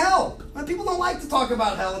are going to hell. And people don't like to talk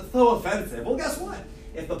about hell. It's so offensive. Well, guess what?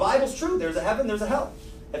 If the Bible's true, there's a heaven, there's a hell.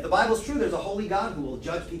 If the Bible's true, there's a holy God who will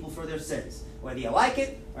judge people for their sins, whether you like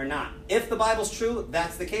it or not. If the Bible's true,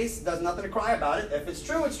 that's the case. There's nothing to cry about it. If it's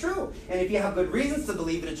true, it's true. And if you have good reasons to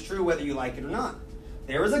believe that it's true, whether you like it or not.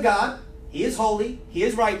 There is a God. He is holy. He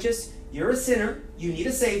is righteous. You're a sinner. You need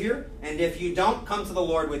a Savior. And if you don't come to the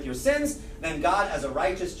Lord with your sins, then God, as a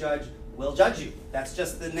righteous judge, will judge you. That's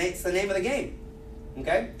just it's the name of the game.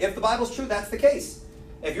 Okay? If the Bible's true, that's the case.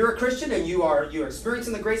 If you're a Christian and you're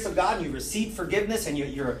experiencing the grace of God and you've received forgiveness and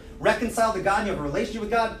you're reconciled to God and you have a relationship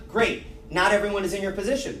with God, great. Not everyone is in your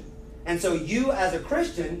position. And so you, as a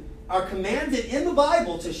Christian, are commanded in the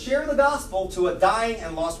Bible to share the gospel to a dying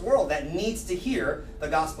and lost world that needs to hear the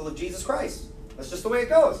gospel of Jesus Christ. That's just the way it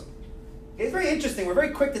goes. It's very interesting. We're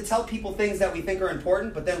very quick to tell people things that we think are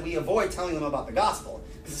important, but then we avoid telling them about the gospel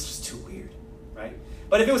because it's just too weird, right?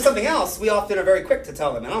 But if it was something else, we often are very quick to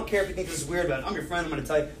tell them. I don't care if you think this is weird, but I'm your friend, I'm going to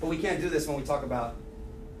tell you. But we can't do this when we talk about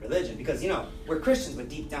religion because, we're Christians, but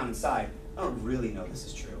deep down inside, I don't really know this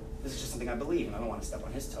is true. This is just something I believe, and I don't want to step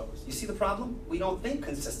on his toes. You see the problem? We don't think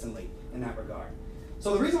consistently in that regard.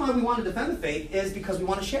 So the reason why we want to defend the faith is because we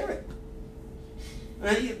want to share it.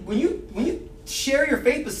 And when you share your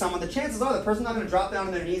faith with someone, the chances are the person's not going to drop down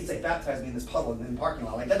on their knees and say, baptize me in this puddle in the parking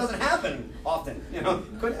lot. Like, that doesn't happen often. It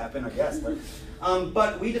could happen, I guess.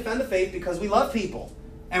 But we defend the faith because we love people.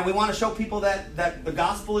 And we want to show people that the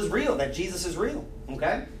gospel is real, that Jesus is real.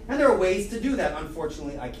 Okay? And there are ways to do that.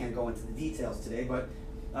 Unfortunately, I can't go into the details today, but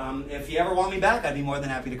if you ever want me back, I'd be more than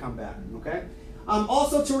happy to come back. Okay?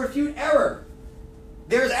 Also, to refute error.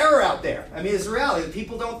 There's error out there. I mean, it's a reality.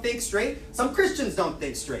 People don't think straight. Some Christians don't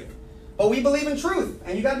think straight. But we believe in truth.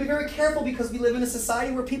 And you got to be very careful because we live in a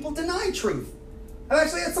society where people deny truth. I've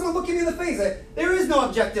actually had someone look at me in the face and say, there is no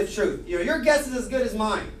objective truth. Your guess is as good as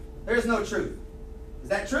mine. There is no truth. Is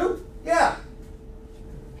that true? Yeah.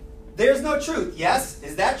 There's no truth. Yes.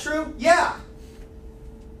 Is that true? Yeah.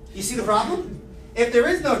 You see the problem? If there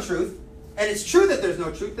is no truth, and it's true that there's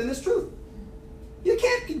no truth, then there's truth. You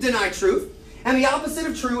can't deny truth. And the opposite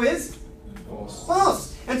of true is False.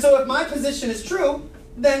 false. And so if my position is true,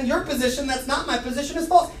 then your position that's not my position is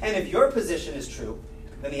false. And if your position is true,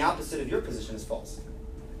 then the opposite of your position is false.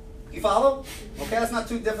 You follow? Okay, that's not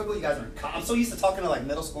too difficult. You guys are, I'm so used to talking to like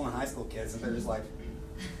middle school and high school kids, and they're just like,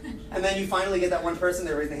 and then you finally get that one person,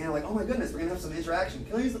 they raise their hand like, oh my goodness, we're going to have some interaction.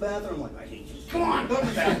 Can I use the bathroom? I'm like, I hate you. Come on, go to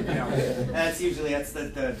the bathroom. You know, that's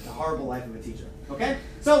the horrible life of a teacher. Okay?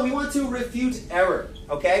 So we want to refute error.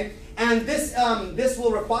 Okay? And this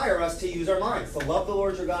will require us to use our minds, to love the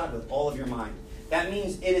Lord your God with all of your mind. That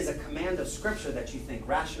means it is a command of Scripture that you think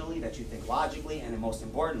rationally, that you think logically, and most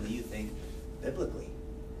importantly, you think biblically.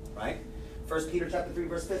 Right? 1 Peter chapter 3,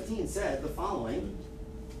 verse 15 said the following.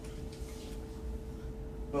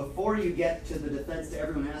 Before you get to the defense to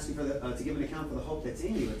everyone asking for to give an account for the hope that's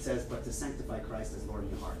in you, it says, but to sanctify Christ as Lord in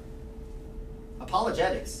your heart.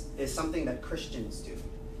 Apologetics is something that Christians do.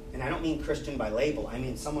 And I don't mean Christian by label. I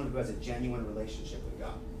mean someone who has a genuine relationship with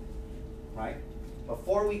God. Right?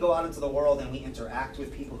 Before we go out into the world and we interact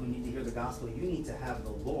with people who need to hear the gospel, you need to have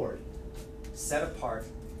the Lord set apart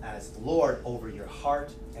as Lord over your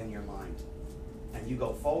heart and your mind. And you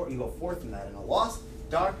go forth in that. In a lost,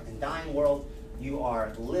 dark, and dying world, you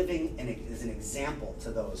are living as an example to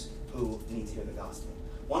those who need to hear the gospel.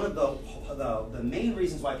 One of the main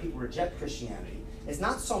reasons why people reject Christianity is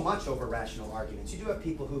not so much over rational arguments. You do have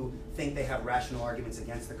people who think they have rational arguments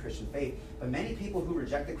against the Christian faith, but many people who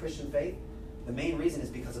reject the Christian faith, the main reason is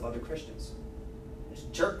because of other Christians. There's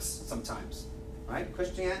jerks sometimes, right?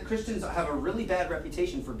 Christians have a really bad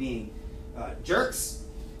reputation for being jerks,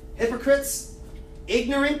 hypocrites,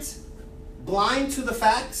 ignorant, blind to the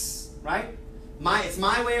facts, right? It's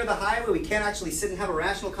my way or the highway. We can't actually sit and have a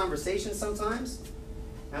rational conversation sometimes.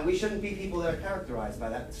 And we shouldn't be people that are characterized by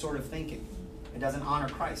that sort of thinking. It doesn't honor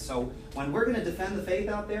Christ. So when we're going to defend the faith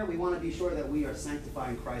out there, we want to be sure that we are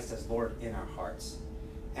sanctifying Christ as Lord in our hearts.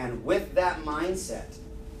 And with that mindset,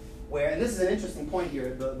 and this is an interesting point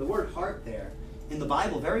here, the word heart there, in the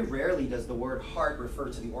Bible, very rarely does the word heart refer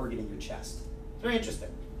to the organ in your chest. It's very interesting.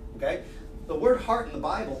 Okay? The word heart in the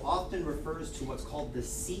Bible often refers to what's called the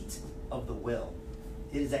seat of the will.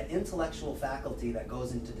 It is that intellectual faculty that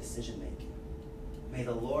goes into decision making. May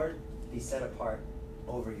the Lord be set apart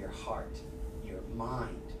over your heart, your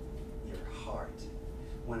mind, your heart.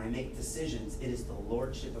 When I make decisions, it is the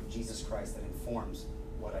Lordship of Jesus Christ that informs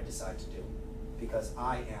what I decide to do. Because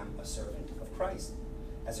I am a servant of Christ.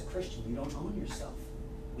 As a Christian, you don't own yourself.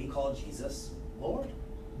 We call Jesus Lord.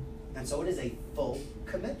 And so it is a full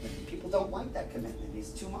commitment. People don't like that commitment.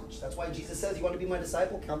 It's too much. That's why Jesus says, you want to be my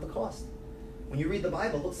disciple? Count the cost. When you read the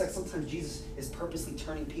Bible, it looks like sometimes Jesus is purposely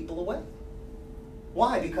turning people away.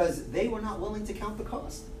 Why? Because they were not willing to count the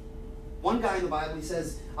cost. One guy in the Bible, he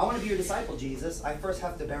says, I want to be your disciple, Jesus. I first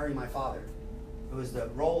have to bury my father. It was the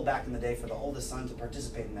role back in the day for the oldest son to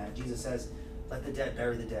participate in that. Jesus says, let the dead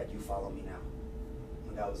bury the dead. You follow me now.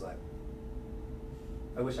 And the guy was like,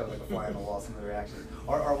 I wish I was like a fly on the wall, some of the reactions.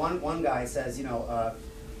 Or one guy says,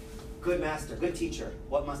 good master, good teacher,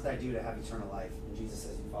 what must I do to have eternal life? And Jesus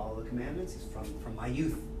says, you follow the commandments. He's from my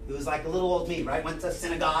youth. He was like a little old me, right? Went to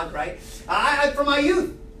synagogue, right? I from my youth.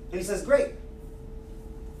 And he says, great.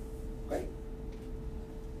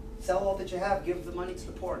 Sell all that you have, give the money to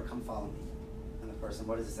the poor, and come follow me. And the person,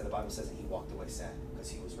 what does it say? The Bible says that he walked away sad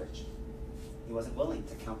because he was rich. He wasn't willing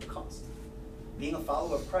to count the cost. Being a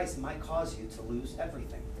follower of Christ might cause you to lose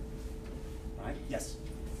everything. Right? Yes?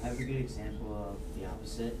 I have a good example of the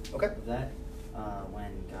opposite of that.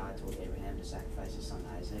 When God told Abraham to sacrifice his son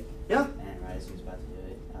Isaac. Yeah. And right as he was about to do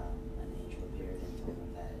it, an angel appeared and told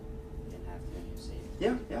him that he didn't have to and he was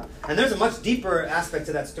saved. Yeah. And there's a much deeper aspect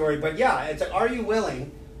to that story. But yeah, it's are you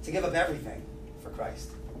willing to give up everything for Christ?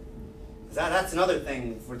 That's another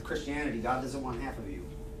thing for Christianity. God doesn't want half of you.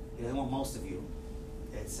 He doesn't want most of you.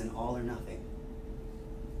 It's an all or nothing.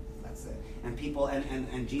 That's it. And people,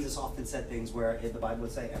 and Jesus often said things where the Bible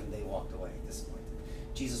would say, and they walked away disappointed.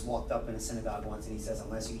 Jesus walked up in a synagogue once and he says,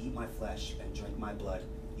 unless you eat my flesh and drink my blood,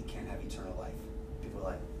 you can't have eternal life. People were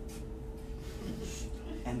like,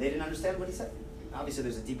 and they didn't understand what he said. Obviously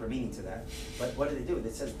there's a deeper meaning to that. But what did they do?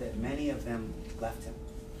 It says that many of them left him.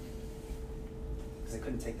 Because they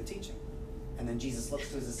couldn't take the teaching. And then Jesus looks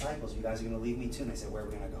to his disciples, you guys are going to leave me too? And they say, where are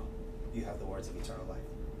we going to go? You have the words of eternal life.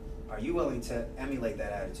 Are you willing to emulate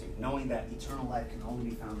that attitude, knowing that eternal life can only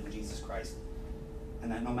be found in Jesus Christ,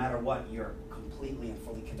 and that no matter what, you're completely and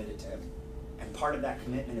fully committed to him? And part of that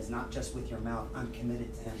commitment is not just with your mouth, I'm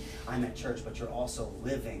committed to him, I'm at church, but you're also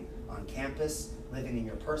living on campus, living in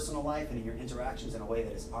your personal life and in your interactions in a way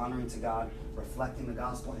that is honoring to God, reflecting the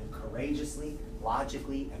gospel, and courageously,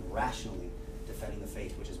 logically, and rationally defending the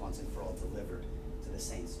faith which is once and for all delivered to the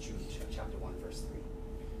saints. Jude chapter 1, verse 3.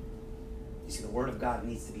 You see, the Word of God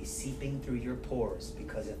needs to be seeping through your pores,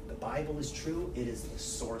 because if the Bible is true, it is the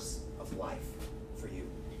source of life for you.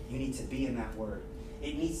 You need to be in that Word.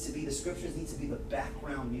 It needs to be, the Scriptures need to be the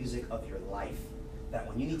background music of your life, that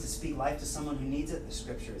when you need to speak life to someone who needs it, the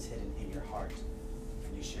Scripture is hidden in your heart,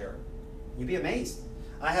 and you share it. You'd be amazed.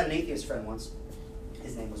 I had an atheist friend once.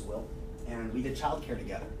 His name was Will, and we did childcare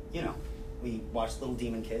together. You know, we watched Little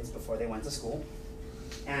Demon Kids before they went to school,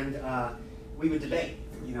 and we would debate,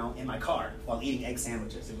 you know, in my car while eating egg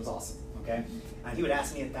sandwiches. It was awesome, okay? And he would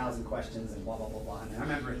ask me 1,000 questions and blah, blah, blah, blah. And I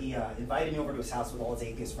remember he invited me over to his house with all his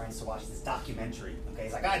atheist friends to watch this documentary, okay?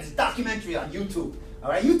 He's like, it's a documentary on YouTube, all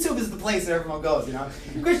right? YouTube is the place that everyone goes, you know?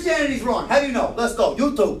 Christianity's wrong. How do you know? Let's go.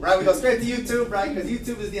 YouTube, right? We go straight to YouTube, right? Because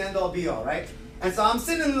YouTube is the end-all, be-all, right? And so I'm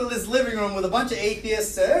sitting in this living room with a bunch of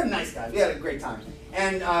atheists. They're nice guys. We had a great time.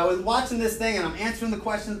 And I was watching this thing, and I'm answering the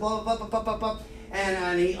questions, blah, blah, blah, blah, blah, blah.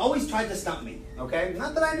 And he always tried to stump me, okay?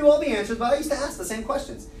 Not that I knew all the answers, but I used to ask the same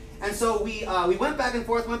questions. And so we went back and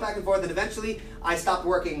forth, and eventually I stopped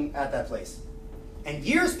working at that place. And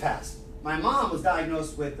years passed. My mom was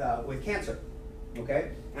diagnosed with cancer,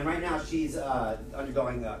 okay? And right now she's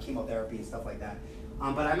undergoing chemotherapy and stuff like that.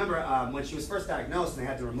 But I remember when she was first diagnosed and they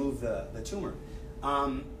had to remove the tumor,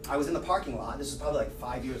 I was in the parking lot. This was probably like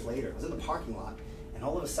 5 years later. I was in the parking lot. And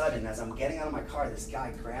all of a sudden, as I'm getting out of my car, this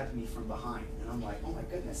guy grabbed me from behind. And I'm like, oh my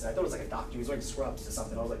goodness. I thought it was like a doctor. He was wearing scrubs or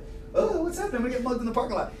something. I was like, oh, what's happening? I'm going to get mugged in the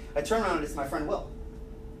parking lot. I turn around and it's my friend Will.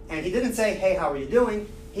 And he didn't say, hey, how are you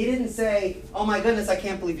doing? He didn't say, oh my goodness, I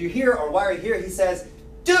can't believe you're here, or why are you here? He says,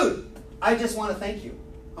 dude, I just want to thank you.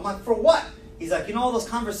 I'm like, for what? He's like, you know all those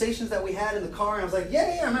conversations that we had in the car? And I was like,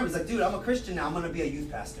 yeah, I remember. He's like, dude, I'm a Christian now. I'm going to be a youth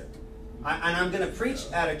pastor. And I'm going to preach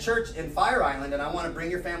at a church in Fire Island, and I want to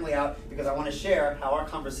bring your family out because I want to share how our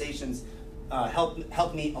conversations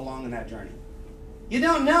helped me along in that journey. You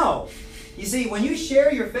don't know. You see, when you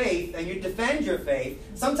share your faith and you defend your faith,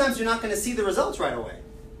 sometimes you're not going to see the results right away.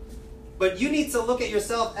 But you need to look at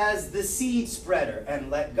yourself as the seed spreader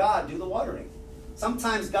and let God do the watering.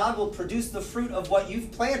 Sometimes God will produce the fruit of what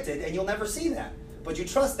you've planted, and you'll never see that. But you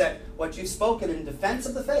trust that what you've spoken in defense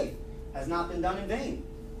of the faith has not been done in vain.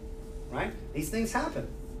 Right? These things happen.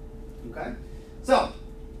 Okay? So,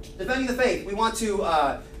 defending the faith. We want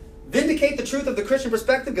to vindicate the truth of the Christian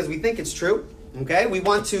perspective because we think it's true. Okay? We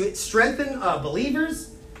want to strengthen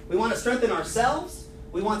believers. We want to strengthen ourselves.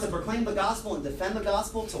 We want to proclaim the gospel and defend the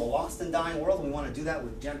gospel to a lost and dying world. And we want to do that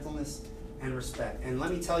with gentleness and respect. And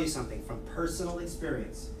let me tell you something from personal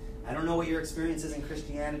experience. I don't know what your experience is in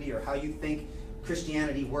Christianity or how you think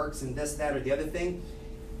Christianity works and this, that, or the other thing.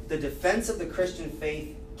 The defense of the Christian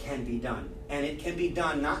faith can be done. And it can be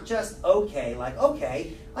done not just okay,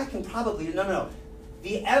 I can probably, no.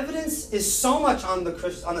 The evidence is so much on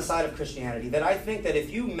the side of Christianity that I think that if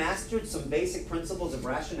you mastered some basic principles of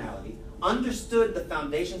rationality, understood the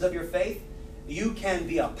foundations of your faith, you can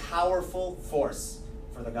be a powerful force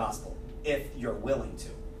for the gospel if you're willing to.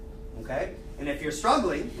 Okay? And if you're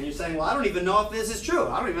struggling and you're saying, well, I don't even know if this is true.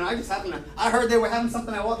 I heard they were having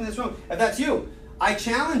something, I walked in this room. If that's you, I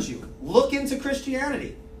challenge you, look into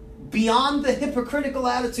Christianity. Beyond the hypocritical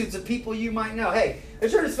attitudes of people you might know. Hey, the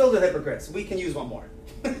church is filled with hypocrites. We can use one more.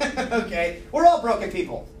 Okay? We're all broken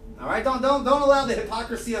people. All right? Don't allow the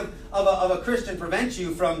hypocrisy of a Christian prevent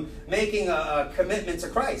you from making a commitment to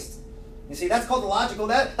Christ. You see, that's called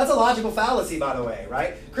that's a logical fallacy, by the way,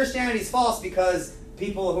 right? Christianity is false because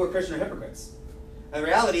people who are Christian are hypocrites. And the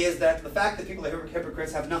reality is that the fact that people are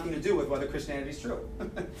hypocrites have nothing to do with whether Christianity is true.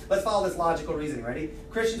 Let's follow this logical reasoning. Ready?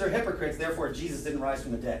 Christians are hypocrites, therefore Jesus didn't rise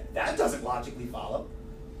from the dead. That doesn't logically follow.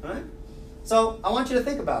 All right? So I want you to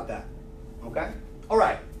think about that. Okay? All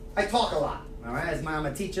right. I talk a lot. All right? As I'm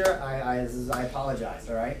a teacher, I apologize.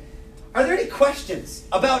 All right? Are there any questions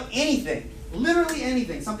about anything? Literally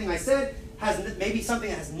anything. Something I said has maybe something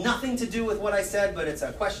that has nothing to do with what I said, but it's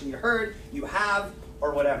a question you heard, you have,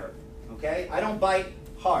 or whatever. Okay? I don't bite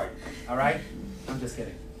hard, all right? I'm just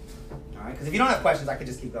kidding. All right? Because if you don't have questions, I could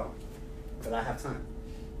just keep going. But I have time.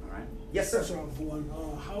 All right? Yes, sir.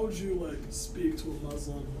 How would you speak to a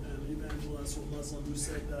Muslim and evangelize to a Muslim who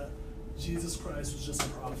said that Jesus Christ was just a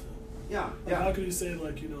prophet? Yeah, Like, yeah. how could you say,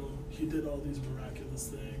 like, you know, he did all these miraculous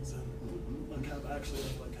things and like have actually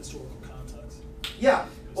like historical context? Yeah.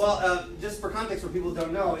 Well, just for context, for people who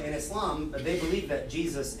don't know, in Islam, they believe that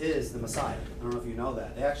Jesus is the Messiah. I don't know if you know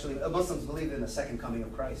that. They actually, Muslims believe in the second coming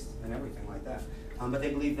of Christ and everything like that. But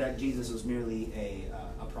they believe that Jesus was merely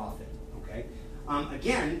a prophet. Okay.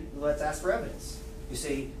 Again, let's ask for evidence. You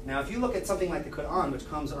see, now if you look at something like the Quran, which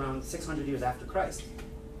comes around 600 years after Christ,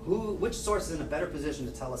 which source is in a better position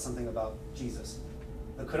to tell us something about Jesus?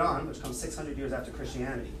 The Quran, which comes 600 years after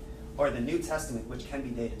Christianity, or the New Testament, which can be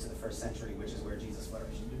dated to the 1st century, which is where Jesus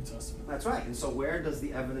flourished. New Testament. That's right. And so where does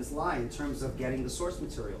the evidence lie in terms of getting the source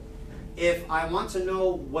material? If I want to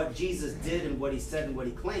know what Jesus did and what he said and what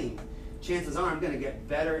he claimed, chances are I'm going to get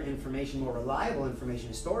better information, more reliable information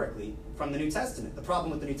historically from the New Testament. The problem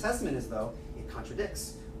with the New Testament is, though, it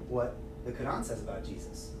contradicts what the Quran says about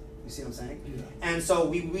Jesus. You see what I'm saying? Yeah. And so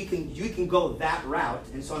we can go that route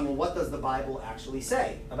and so on. Well, what does the Bible actually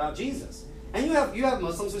say about Jesus? And you have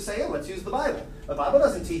Muslims who say, oh, let's use the Bible. The Bible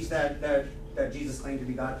doesn't teach that Jesus claimed to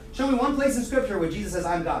be God. Show me one place in Scripture where Jesus says,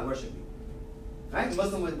 I'm God, worship me. Right? The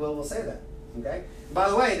Muslim will say that. Okay? By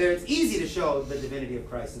the way, it's easy to show the divinity of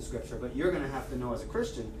Christ in Scripture, but you're going to have to know as a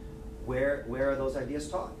Christian, where are those ideas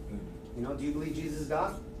taught? You know, do you believe Jesus is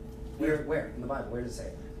God? Where in the Bible? Where does it say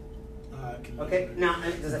it? Okay, now,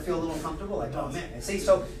 does that feel a little uncomfortable? Like, oh man. See,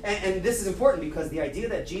 so, and this is important because the idea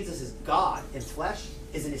that Jesus is God in flesh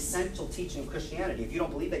is an essential teaching of Christianity. If you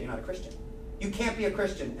don't believe that, you're not a Christian. You can't be a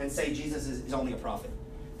Christian and say Jesus is only a prophet.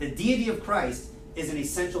 The deity of Christ is an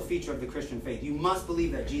essential feature of the Christian faith. You must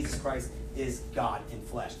believe that Jesus Christ is God in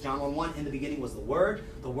flesh. John 1:1, in the beginning was the Word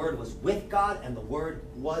was with God, and the Word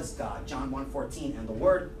was God. John 1:14, and the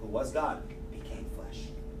Word, who was God, became flesh.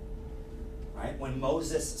 Right? When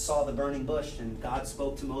Moses saw the burning bush and God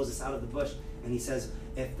spoke to Moses out of the bush and he says,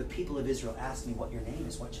 if the people of Israel ask me what your name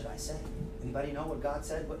is, what should I say? Anybody know what God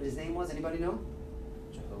said, what his name was? Anybody know?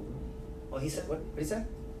 Jehovah. Well, he said, what did he say?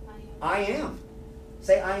 I am.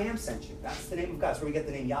 Say, I am sent you. That's the name of God. That's where we get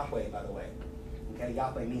the name Yahweh, by the way. Okay,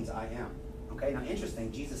 Yahweh means I am. Okay, now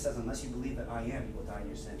interesting, Jesus says, unless you believe that I am, you will die in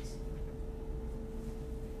your sins.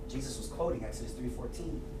 Jesus was quoting Exodus 3:14.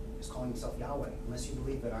 He was calling himself Yahweh. Unless you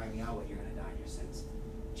believe that I am Yahweh, you're going to die in your sins.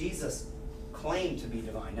 Jesus claimed to be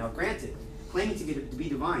divine. Now, granted, claiming to be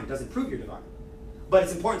divine doesn't prove you're divine. But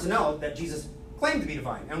it's important to know that Jesus claimed to be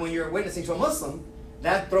divine. And when you're witnessing to a Muslim,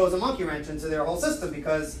 that throws a monkey wrench into their whole system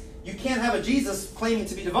because you can't have a Jesus claiming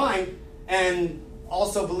to be divine and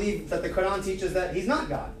also believe that the Quran teaches that he's not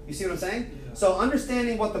God. You see what I'm saying? Yeah. So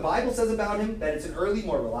understanding what the Bible says about him, that it's an early,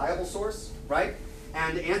 more reliable source, right?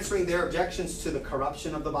 And answering their objections to the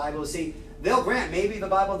corruption of the Bible. See, they'll grant maybe the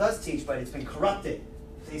Bible does teach, but it's been corrupted.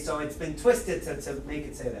 See, so it's been twisted to make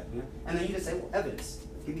it say that. You know? And then you just say, well, evidence.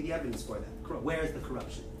 Give me the evidence for that. Where is the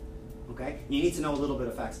corruption? Okay? You need to know a little bit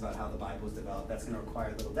of facts about how the Bible was developed. That's going to require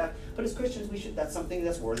a little depth. But as Christians, that's something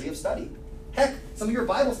that's worthy of study. Heck, some of your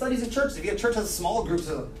Bible studies in churches, if you have church has small groups,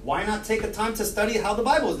 why not take the time to study how the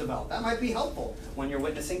Bible was developed? That might be helpful when you're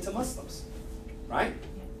witnessing to Muslims. Right?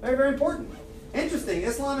 Very, very important. Interesting.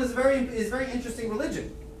 Islam is a very interesting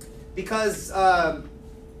religion because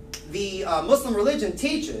the Muslim religion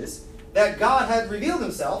teaches that God had revealed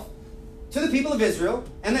himself to the people of Israel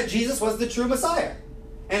and that Jesus was the true Messiah.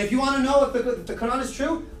 And if you want to know if the Quran is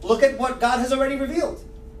true, look at what God has already revealed.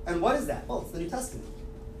 And what is that? Well, it's the New Testament.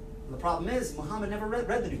 And the problem is, Muhammad never read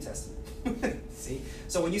the New Testament. See?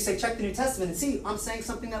 So when you say, check the New Testament and see, I'm saying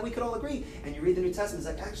something that we could all agree. And you read the New Testament,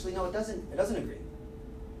 it's like, actually, no, it doesn't agree.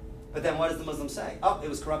 But then what does the Muslim say? Oh, it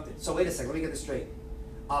was corrupted. So wait a second, let me get this straight.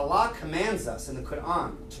 Allah commands us in the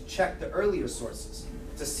Quran to check the earlier sources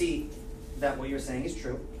to see that what you're saying is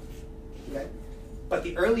true. Okay? But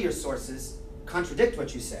the earlier sources contradict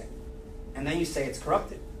what you say. And then you say it's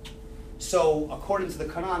corrupted. So according to the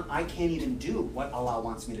Quran, I can't even do what Allah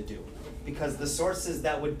wants me to do. Because the sources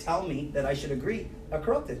that would tell me that I should agree are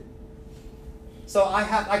corrupted. So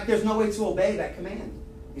there's no way to obey that command,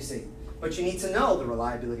 you see. But you need to know the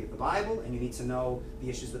reliability of the Bible, and you need to know the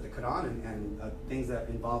issues with the Quran and things that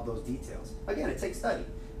involve those details. Again, it takes study.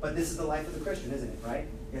 But this is the life of the Christian, isn't it, right?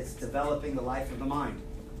 It's developing the life of the mind.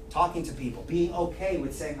 Talking to people. Being okay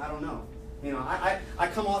with saying, I don't know. You know, I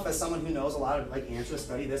come off as someone who knows a lot of answers,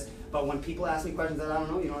 study this, but when people ask me questions that I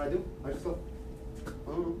don't know, you know what I do? I just go,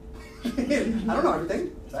 I don't know. I don't know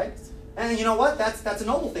everything, right? And you know what? That's a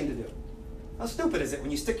noble thing to do. How stupid is it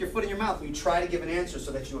when you stick your foot in your mouth and you try to give an answer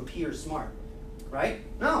so that you appear smart, right?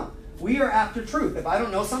 No. We are after truth. If I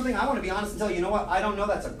don't know something, I want to be honest and tell you, you know what? I don't know.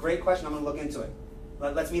 That's a great question. I'm going to look into it.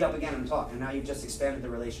 Let's meet up again and talk. And now you've just expanded the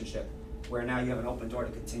relationship where now you have an open door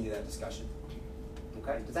to continue that discussion.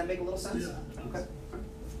 Okay? Does that make a little sense? Yeah. Okay.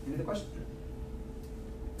 Any other question?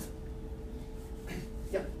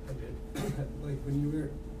 Yeah. Okay. Like when you were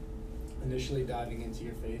initially diving into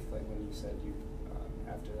your faith, like when you said you,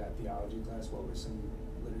 after that theology class, what was some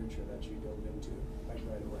literature that you dove into, like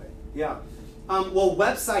right away? Yeah. Well,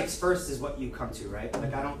 websites first is what you come to, right?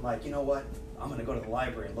 Like I don't like, you know what? I'm going to go to the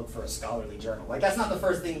library and look for a scholarly journal. Like that's not the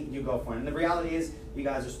first thing you go for. And the reality is you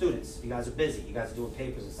guys are students. You guys are busy. You guys are doing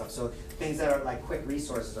papers and stuff. So things that are like quick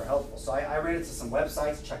resources are helpful. So I ran into some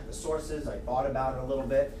websites, checked the sources. I thought about it a little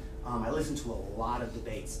bit. I listened to a lot of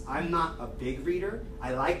debates. I'm not a big reader.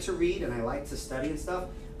 I like to read and I like to study and stuff,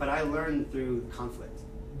 but I learn through conflict.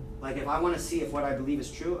 Like if I want to see if what I believe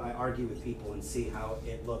is true, I argue with people and see how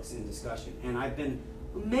it looks in discussion. And I've been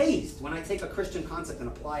amazed when I take a Christian concept and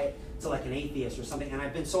apply it to like an atheist or something, and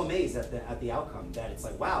I've been so amazed at the outcome that it's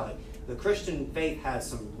like, wow, like the Christian faith has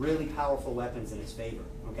some really powerful weapons in its favor,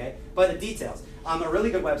 okay? But the details. A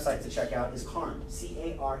really good website to check out is CARM,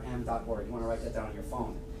 CARM.org. You want to write that down on your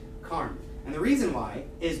phone. CARM. And the reason why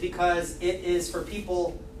is because it is for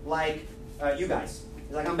people like you guys.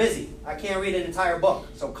 It's like, I'm busy. I can't read an entire book.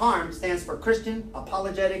 So CARM stands for Christian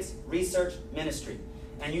Apologetics Research Ministry.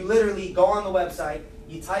 And you literally go on the website,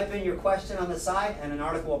 you type in your question on the side, and an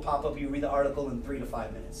article will pop up. You read the article in 3 to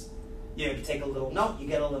 5 minutes. You take a little note, you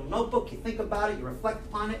get a little notebook, you think about it, you reflect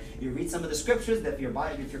upon it, you read some of the scriptures if your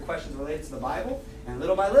question's related to the Bible, and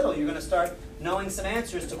little by little you're going to start knowing some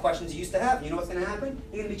answers to questions you used to have. You know what's going to happen?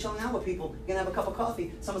 You're going to be chilling out with people, you're going to have a cup of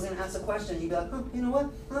coffee, someone's going to ask a question, and you'll be like, oh, you know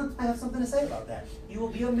what? I have something to say about that. You will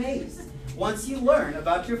be amazed. Once you learn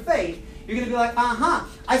about your faith, you're going to be like,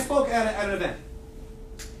 I spoke at an event.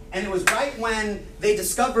 And it was right when they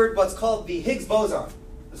discovered what's called the Higgs boson.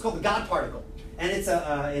 It's called the God particle. And it's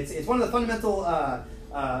one of the fundamental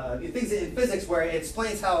things in physics where it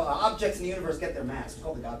explains how objects in the universe get their mass. It's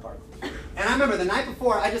called the God particle. And I remember the night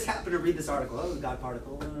before, I just happened to read this article. Oh, the God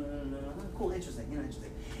particle. Cool, interesting,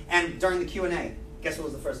 interesting. And during the Q&A, guess what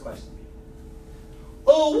was the first question?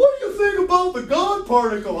 Oh, what do you think about the God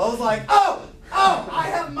particle? I was like, oh, I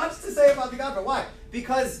have much to say about the God particle. Why?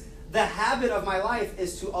 Because the habit of my life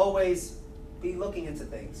is to always be looking into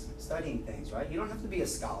things, studying things, right? You don't have to be a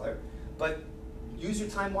scholar, but use your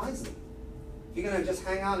time wisely. If you're going to just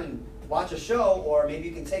hang out and watch a show, or maybe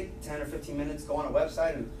you can take 10 or 15 minutes, go on a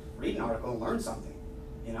website and read an article and learn something,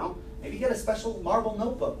 you know? Maybe get a special marble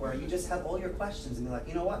notebook where you just have all your questions and be like,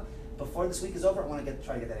 you know what? Before this week is over, I want to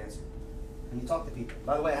try to get that answer. And you talk to people.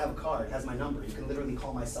 By the way, I have a card. It has my number. You can literally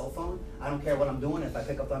call my cell phone. I don't care what I'm doing. If I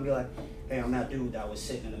pick up the phone and be like, hey, I'm that dude that was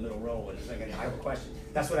sitting in the middle row and it's like, I have a question.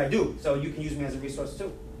 That's what I do. So you can use me as a resource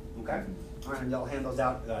too. Okay? All right, and I'll hand those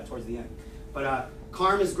out towards the end. But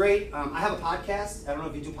CARM is great. I have a podcast. I don't know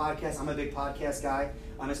if you do podcasts. I'm a big podcast guy.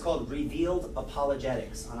 It's called Revealed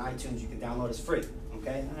Apologetics on iTunes. You can download it. It's free.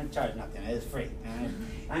 Okay? I don't charge nothing. It's free.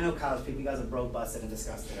 I know college people. You guys are broke, busted, and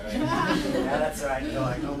disgusted. All right? Yeah, that's right. You're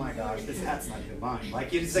like, oh my gosh, this hat's not even mine.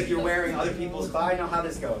 Like it's like you're wearing other people's clothes. I know how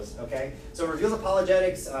this goes. Okay? So Revealed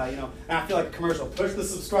Apologetics. And I feel like a commercial. Push the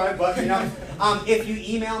subscribe button. If you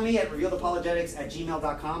email me at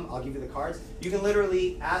revealedapologetics@gmail.com, I'll give you the cards. You can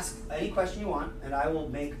literally ask any question you want, and I will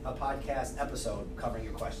make a podcast episode covering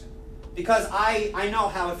your question. Because I know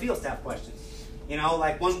how it feels to have questions.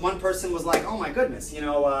 Like one person was like, oh my goodness,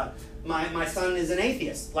 my son is an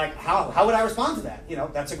atheist. Like, how would I respond to that?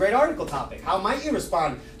 That's a great article topic. How might you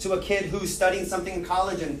respond to a kid who's studying something in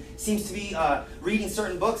college and seems to be reading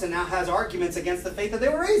certain books and now has arguments against the faith that they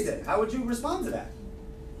were raised in? How would you respond to that?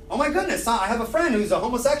 Oh my goodness, I have a friend who's a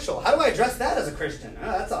homosexual. How do I address that as a Christian?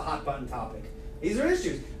 That's a hot button topic. These are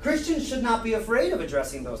issues. Christians should not be afraid of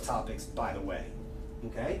addressing those topics, by the way.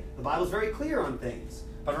 Okay? The Bible's very clear on things.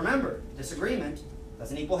 But remember, disagreement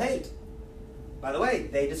doesn't equal hate. By the way,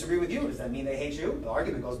 they disagree with you. Does that mean they hate you? The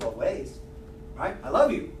argument goes both ways. Right? I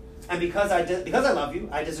love you. And because I love you,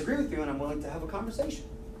 I disagree with you and I'm willing to have a conversation.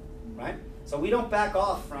 Right? So we don't back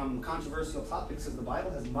off from controversial topics because the Bible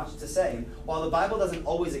has much to say. And while the Bible doesn't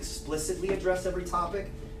always explicitly address every topic,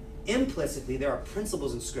 implicitly there are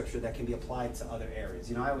principles in Scripture that can be applied to other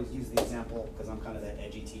areas. I always use the example because I'm kind of that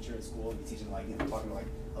edgy teacher at school. I'm teaching talking to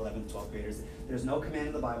 11th, 12th graders. There's no command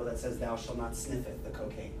in the Bible that says thou shalt not sniff it, the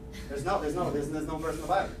cocaine. There's no verse in the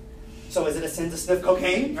Bible. So is it a sin to sniff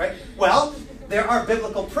cocaine, right? Well, there are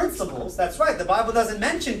biblical principles. That's right. The Bible doesn't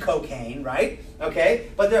mention cocaine, right? Okay?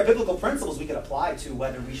 But there are biblical principles we could apply to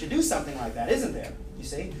whether we should do something like that, isn't there? You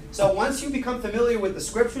see? So once you become familiar with the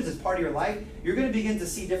Scriptures as part of your life, you're going to begin to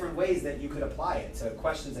see different ways that you could apply it to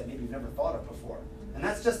questions that maybe you've never thought of before. And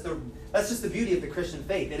that's just the beauty of the Christian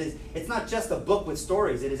faith. It's not just a book with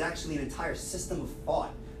stories. It is actually an entire system of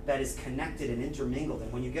thought that is connected and intermingled.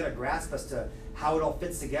 And when you get a grasp as to how it all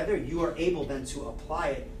fits together, you are able then to apply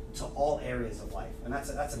it to all areas of life. And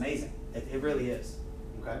that's amazing. It really is.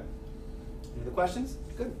 Okay? Any other questions?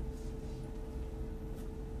 Good.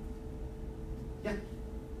 Yeah.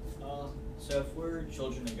 So if we're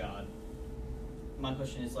children of God, my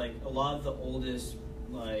question is, like, a lot of the oldest,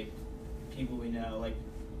 like, people we know, like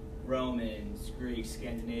Romans, Greeks,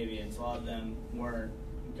 Scandinavians, a lot of them weren't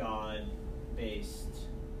God-based,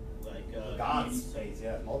 like Gods-based,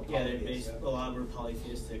 yeah. Yeah, they're based. Yeah. A lot were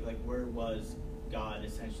polytheistic. Like, where was God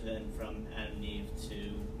essentially then from Adam and Eve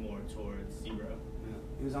to more towards zero? Yeah.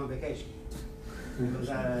 He was on vacation. He was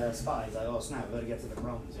at a spa. He's like, oh snap, I better get to the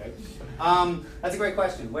Romans, right? That's a great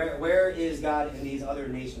question. Where is God in these other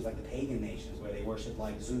nations, like the pagan nations, where they worship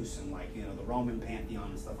like Zeus and like, you know, the Roman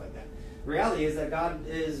pantheon and stuff like that? The reality is that God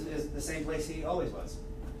is the same place he always was.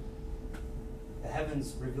 The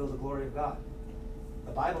heavens reveal the glory of God.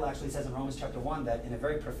 The Bible actually says in Romans chapter 1 that in a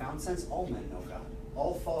very profound sense, all men know God.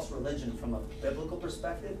 All false religion from a biblical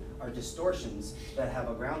perspective are distortions that have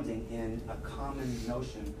a grounding in a common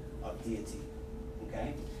notion of deity.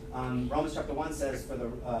 Okay? Romans chapter 1 says, for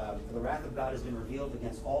the wrath of God has been revealed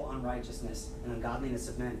against all unrighteousness and ungodliness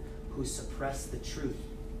of men who suppress the truth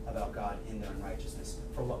about God in their unrighteousness.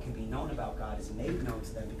 For what can be known about God is made known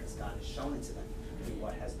to them because God has shown it to them through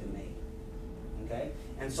what has been made. Okay?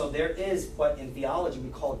 And so there is what in theology we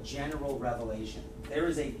call general revelation. There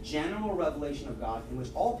is a general revelation of God in which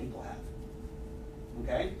all people have.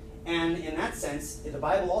 Okay? And in that sense, the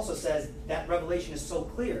Bible also says that revelation is so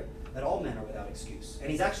clear that all men are without excuse. And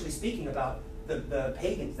he's actually speaking about the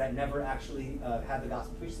pagans that never actually had the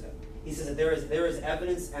gospel preached to them. He says that there is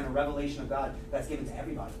evidence and a revelation of God that's given to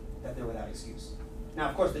everybody, that they're without excuse. Now,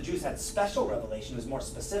 of course, the Jews had special revelation. It was more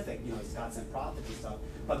specific. You know, God sent prophets and stuff.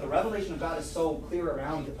 But the revelation of God is so clear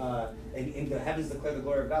around, in the heavens declare the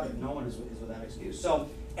glory of God, that no one is without excuse. So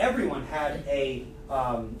everyone had a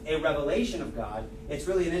revelation of God. It's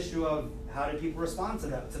really an issue of how did people respond to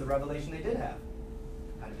that, to the revelation they did have.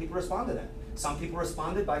 How did people respond to that? Some people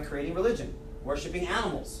responded by creating religion, worshiping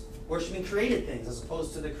animals, worshiping created things as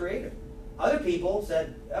opposed to the Creator. Other people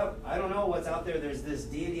said, oh, I don't know what's out there. There's this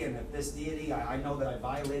deity, and if this deity, I know that I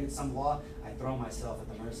violated some law, I throw myself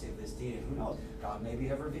at the mercy of this deity. And who knows? God maybe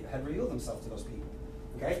had revealed himself to those people.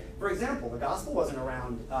 Okay? For example, the gospel wasn't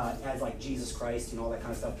around as like Jesus Christ and all that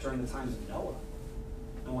kind of stuff during the times of Noah.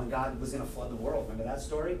 And when God was going to flood the world, remember that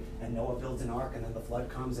story? And Noah builds an ark, and then the flood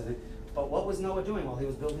comes. But what was Noah doing while he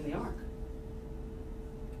was building the ark?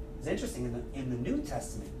 It's interesting, in the New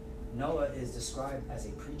Testament, Noah is described as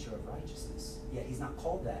a preacher of righteousness, yet he's not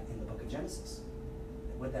called that in the book of Genesis.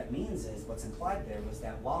 What that means is, what's implied there was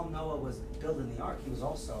that while Noah was building the ark, he was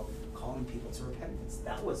also calling people to repentance.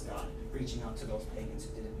 That was God reaching out to those pagans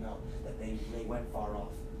who didn't know that they went far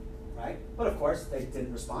off, right? But of course, they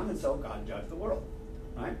didn't respond, and so God judged the world,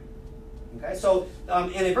 right? Okay, so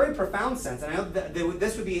in a very profound sense, and I know that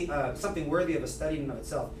this would be something worthy of a study in and of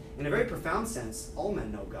itself, in a very profound sense, all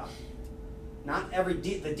men know God. Not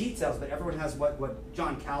the details, but everyone has what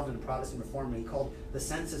John Calvin, a Protestant reformer, he called the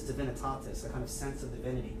sensus divinitatis, the kind of sense of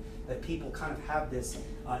divinity, that people kind of have this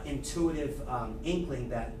intuitive inkling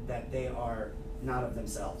that they are not of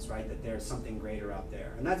themselves, right? That there's something greater out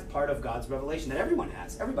there. And that's part of God's revelation that everyone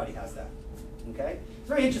has. Everybody has that. Okay? It's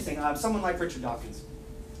very interesting. Someone like Richard Dawkins,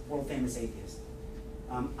 world-famous atheist.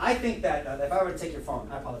 I think that if I were to take your phone,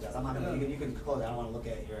 I apologize. I'm not going to. You can close it. I don't want to look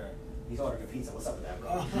at your. He's ordering a pizza. What's up with that,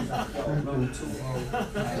 bro? He's like, yo, room 2.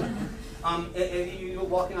 Right? You're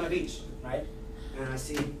walking on a beach, right? And I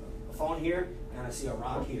see a phone here, and I see a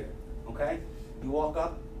rock here. Okay? You walk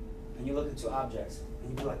up, and you look at two objects, and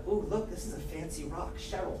you be like, "Ooh, look, this is a fancy rock.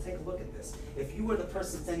 Cheryl, take a look at this." If you were the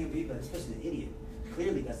person standing up, you'd be like, "This person's an idiot.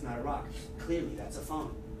 Clearly, that's not a rock. Clearly, that's a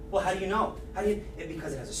phone." Well, how do you know?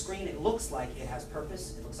 Because it has a screen. It looks like it has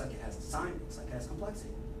purpose. It looks like it has design. It looks like it has complexity.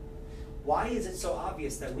 Why is it so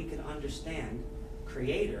obvious that we can understand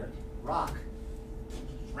creator, rock,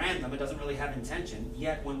 random, it doesn't really have intention,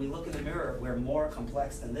 yet when we look in the mirror, we're more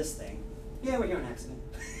complex than this thing? Yeah, we're here on accident.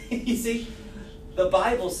 You see? The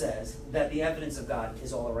Bible says that the evidence of God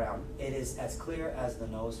is all around. It is as clear as the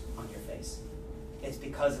nose on your face. It's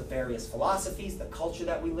because of various philosophies, the culture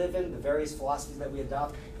that we live in, the various philosophies that we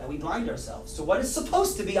adopt, that we blind ourselves to what is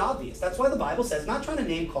supposed to be obvious. That's why the Bible says, not trying to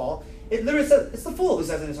name call, it literally says, it's the fool who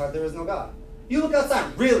says in his heart, there is no God. You look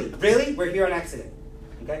outside, really? We're here on accident.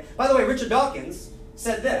 Okay? By the way, Richard Dawkins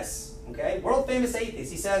said this, okay? World famous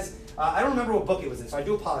atheist. He says, I don't remember what book it was in, so I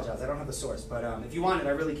do apologize. I don't have the source, but if you want it,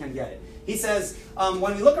 I really can get it. He says,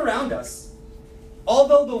 when we look around us,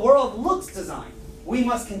 although the world looks designed, we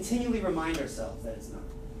must continually remind ourselves that it's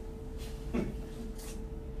not.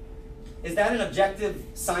 Is that an objective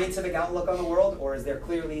scientific outlook on the world, or is there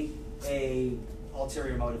clearly a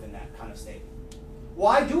ulterior motive in that kind of statement.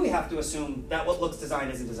 Why do we have to assume that what looks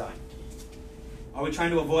designed isn't designed? Are we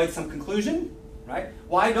trying to avoid some conclusion? Right?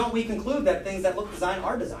 Why don't we conclude that things that look designed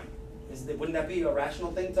are designed? Wouldn't that be a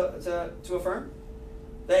rational thing to affirm?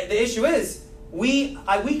 The issue is, we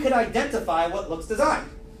could identify what looks designed.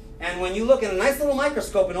 And when you look in a nice little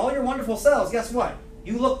microscope in all your wonderful cells, guess what?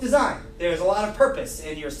 You look designed. There's a lot of purpose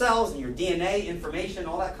in your cells and your DNA, information,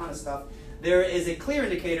 all that kind of stuff. There is a clear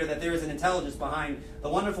indicator that there is an intelligence behind the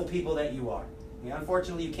wonderful people that you are. Yeah,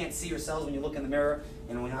 unfortunately, you can't see yourselves when you look in the mirror.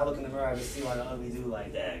 And when I look in the mirror, I just see what an ugly dude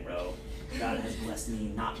like, dang, bro. God has blessed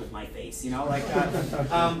me not with my face, like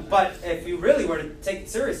that. But if you really were to take it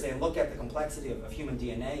seriously and look at the complexity of human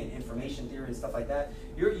DNA and information theory and stuff like that,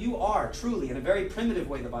 you are truly, in a very primitive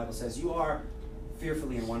way, the Bible says, you are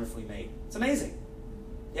fearfully and wonderfully made. It's amazing.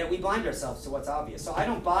 Yet we blind ourselves to what's obvious. So I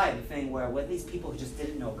don't buy the thing where with these people who just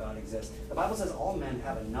didn't know God exists. The Bible says all men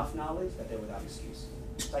have enough knowledge that they're without excuse.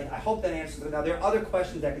 So I hope that answers it. Now, there are other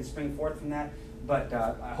questions that can spring forth from that, but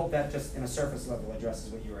I hope that just in a surface level addresses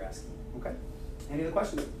what you were asking. Okay? Any other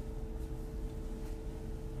questions?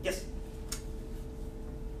 Yes?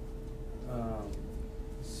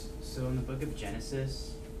 So in the book of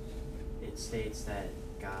Genesis, it states that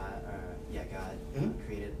God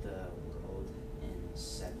created the world in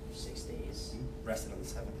 6 days. Rested on the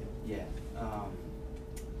seventh. Yeah.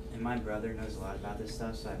 And my brother knows a lot about this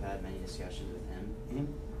stuff, so I've had many discussions with him.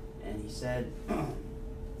 Mm-hmm. And he said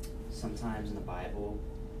sometimes in the Bible,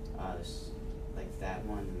 like that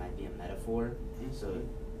one might be a metaphor. Mm-hmm. So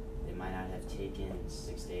it might not have taken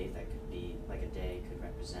 6 days. That could be like a day could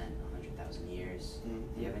represent 100,000 years.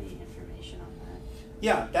 Mm-hmm. Do you have any information on that?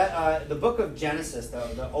 Yeah, that the book of Genesis,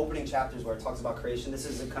 the opening chapters where it talks about creation, this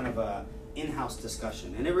is a kind of a in-house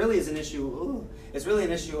discussion. And it really is an issue, it's really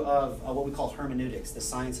an issue of what we call hermeneutics, the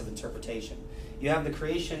science of interpretation. You have the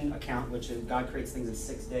creation account, which is God creates things in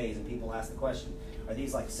 6 days, and people ask the question, are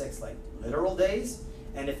these like 6 literal days?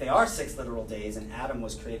 And if they are 6 literal days, and Adam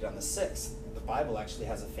was created on the 6th, the Bible actually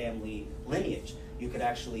has a family lineage. You could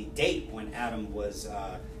actually date when Adam was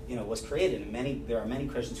created. And there are many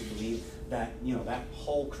Christians who believe that, that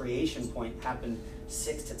whole creation point happened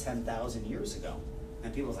 6,000 to 10,000 years ago.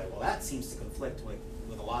 And people say, well, that seems to conflict with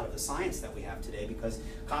a lot of the science that we have today, because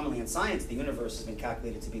commonly in science, the universe has been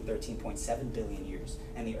calculated to be 13.7 billion years,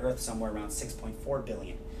 and the Earth somewhere around 6.4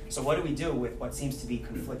 billion. So what do we do with what seems to be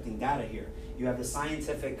conflicting data here? You have the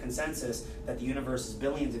scientific consensus that the universe is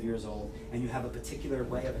billions of years old, and you have a particular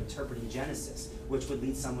way of interpreting Genesis, which would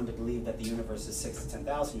lead someone to believe that the universe is 6,000 to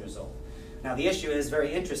 10,000 years old. Now, the issue is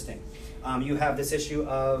very interesting. You have this issue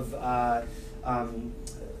of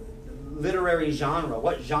literary genre.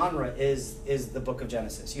 What genre is the book of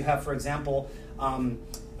Genesis? You have, for example,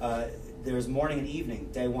 there's morning and evening,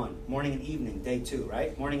 day 1. Morning and evening, day 2,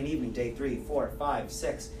 right? Morning and evening, day 3, 4, 5,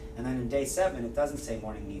 6. And then in day 7, it doesn't say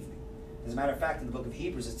morning and evening. As a matter of fact, in the book of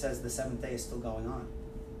Hebrews, it says the 7th day is still going on.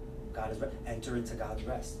 God is enter into God's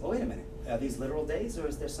rest. Well, wait a minute. Are these literal days, or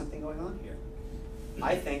is there something going on here?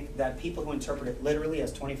 I think that people who interpret it literally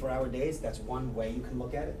as 24-hour days, that's one way you can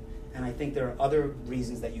look at it. And I think there are other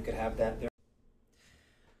reasons that you could have that.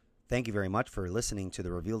 Thank you very much for listening to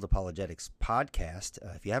the Revealed Apologetics podcast.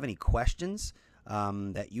 If you have any questions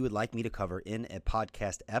that you would like me to cover in a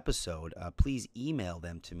podcast episode, please email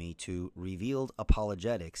them to me to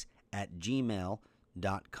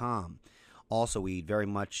revealedapologetics@gmail.com. Also, we very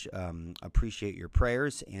much appreciate your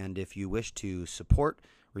prayers, and if you wish to support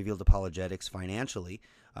Revealed Apologetics financially,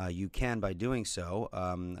 you can by doing so.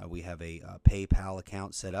 We have a PayPal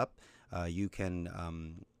account set up. You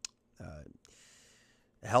can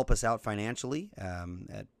help us out financially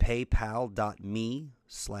at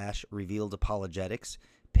paypal.me/revealedapologetics,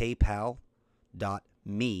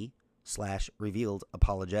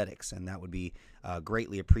 paypal.me/revealedapologetics, and that would be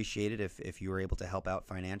greatly appreciated if you were able to help out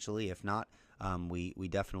financially. If not, we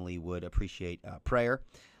definitely would appreciate prayer.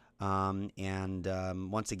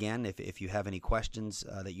 Once again, if you have any questions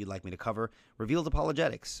that you'd like me to cover,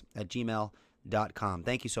 revealedapologetics@gmail.com.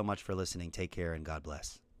 Thank you so much for listening. Take care and God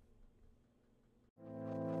bless.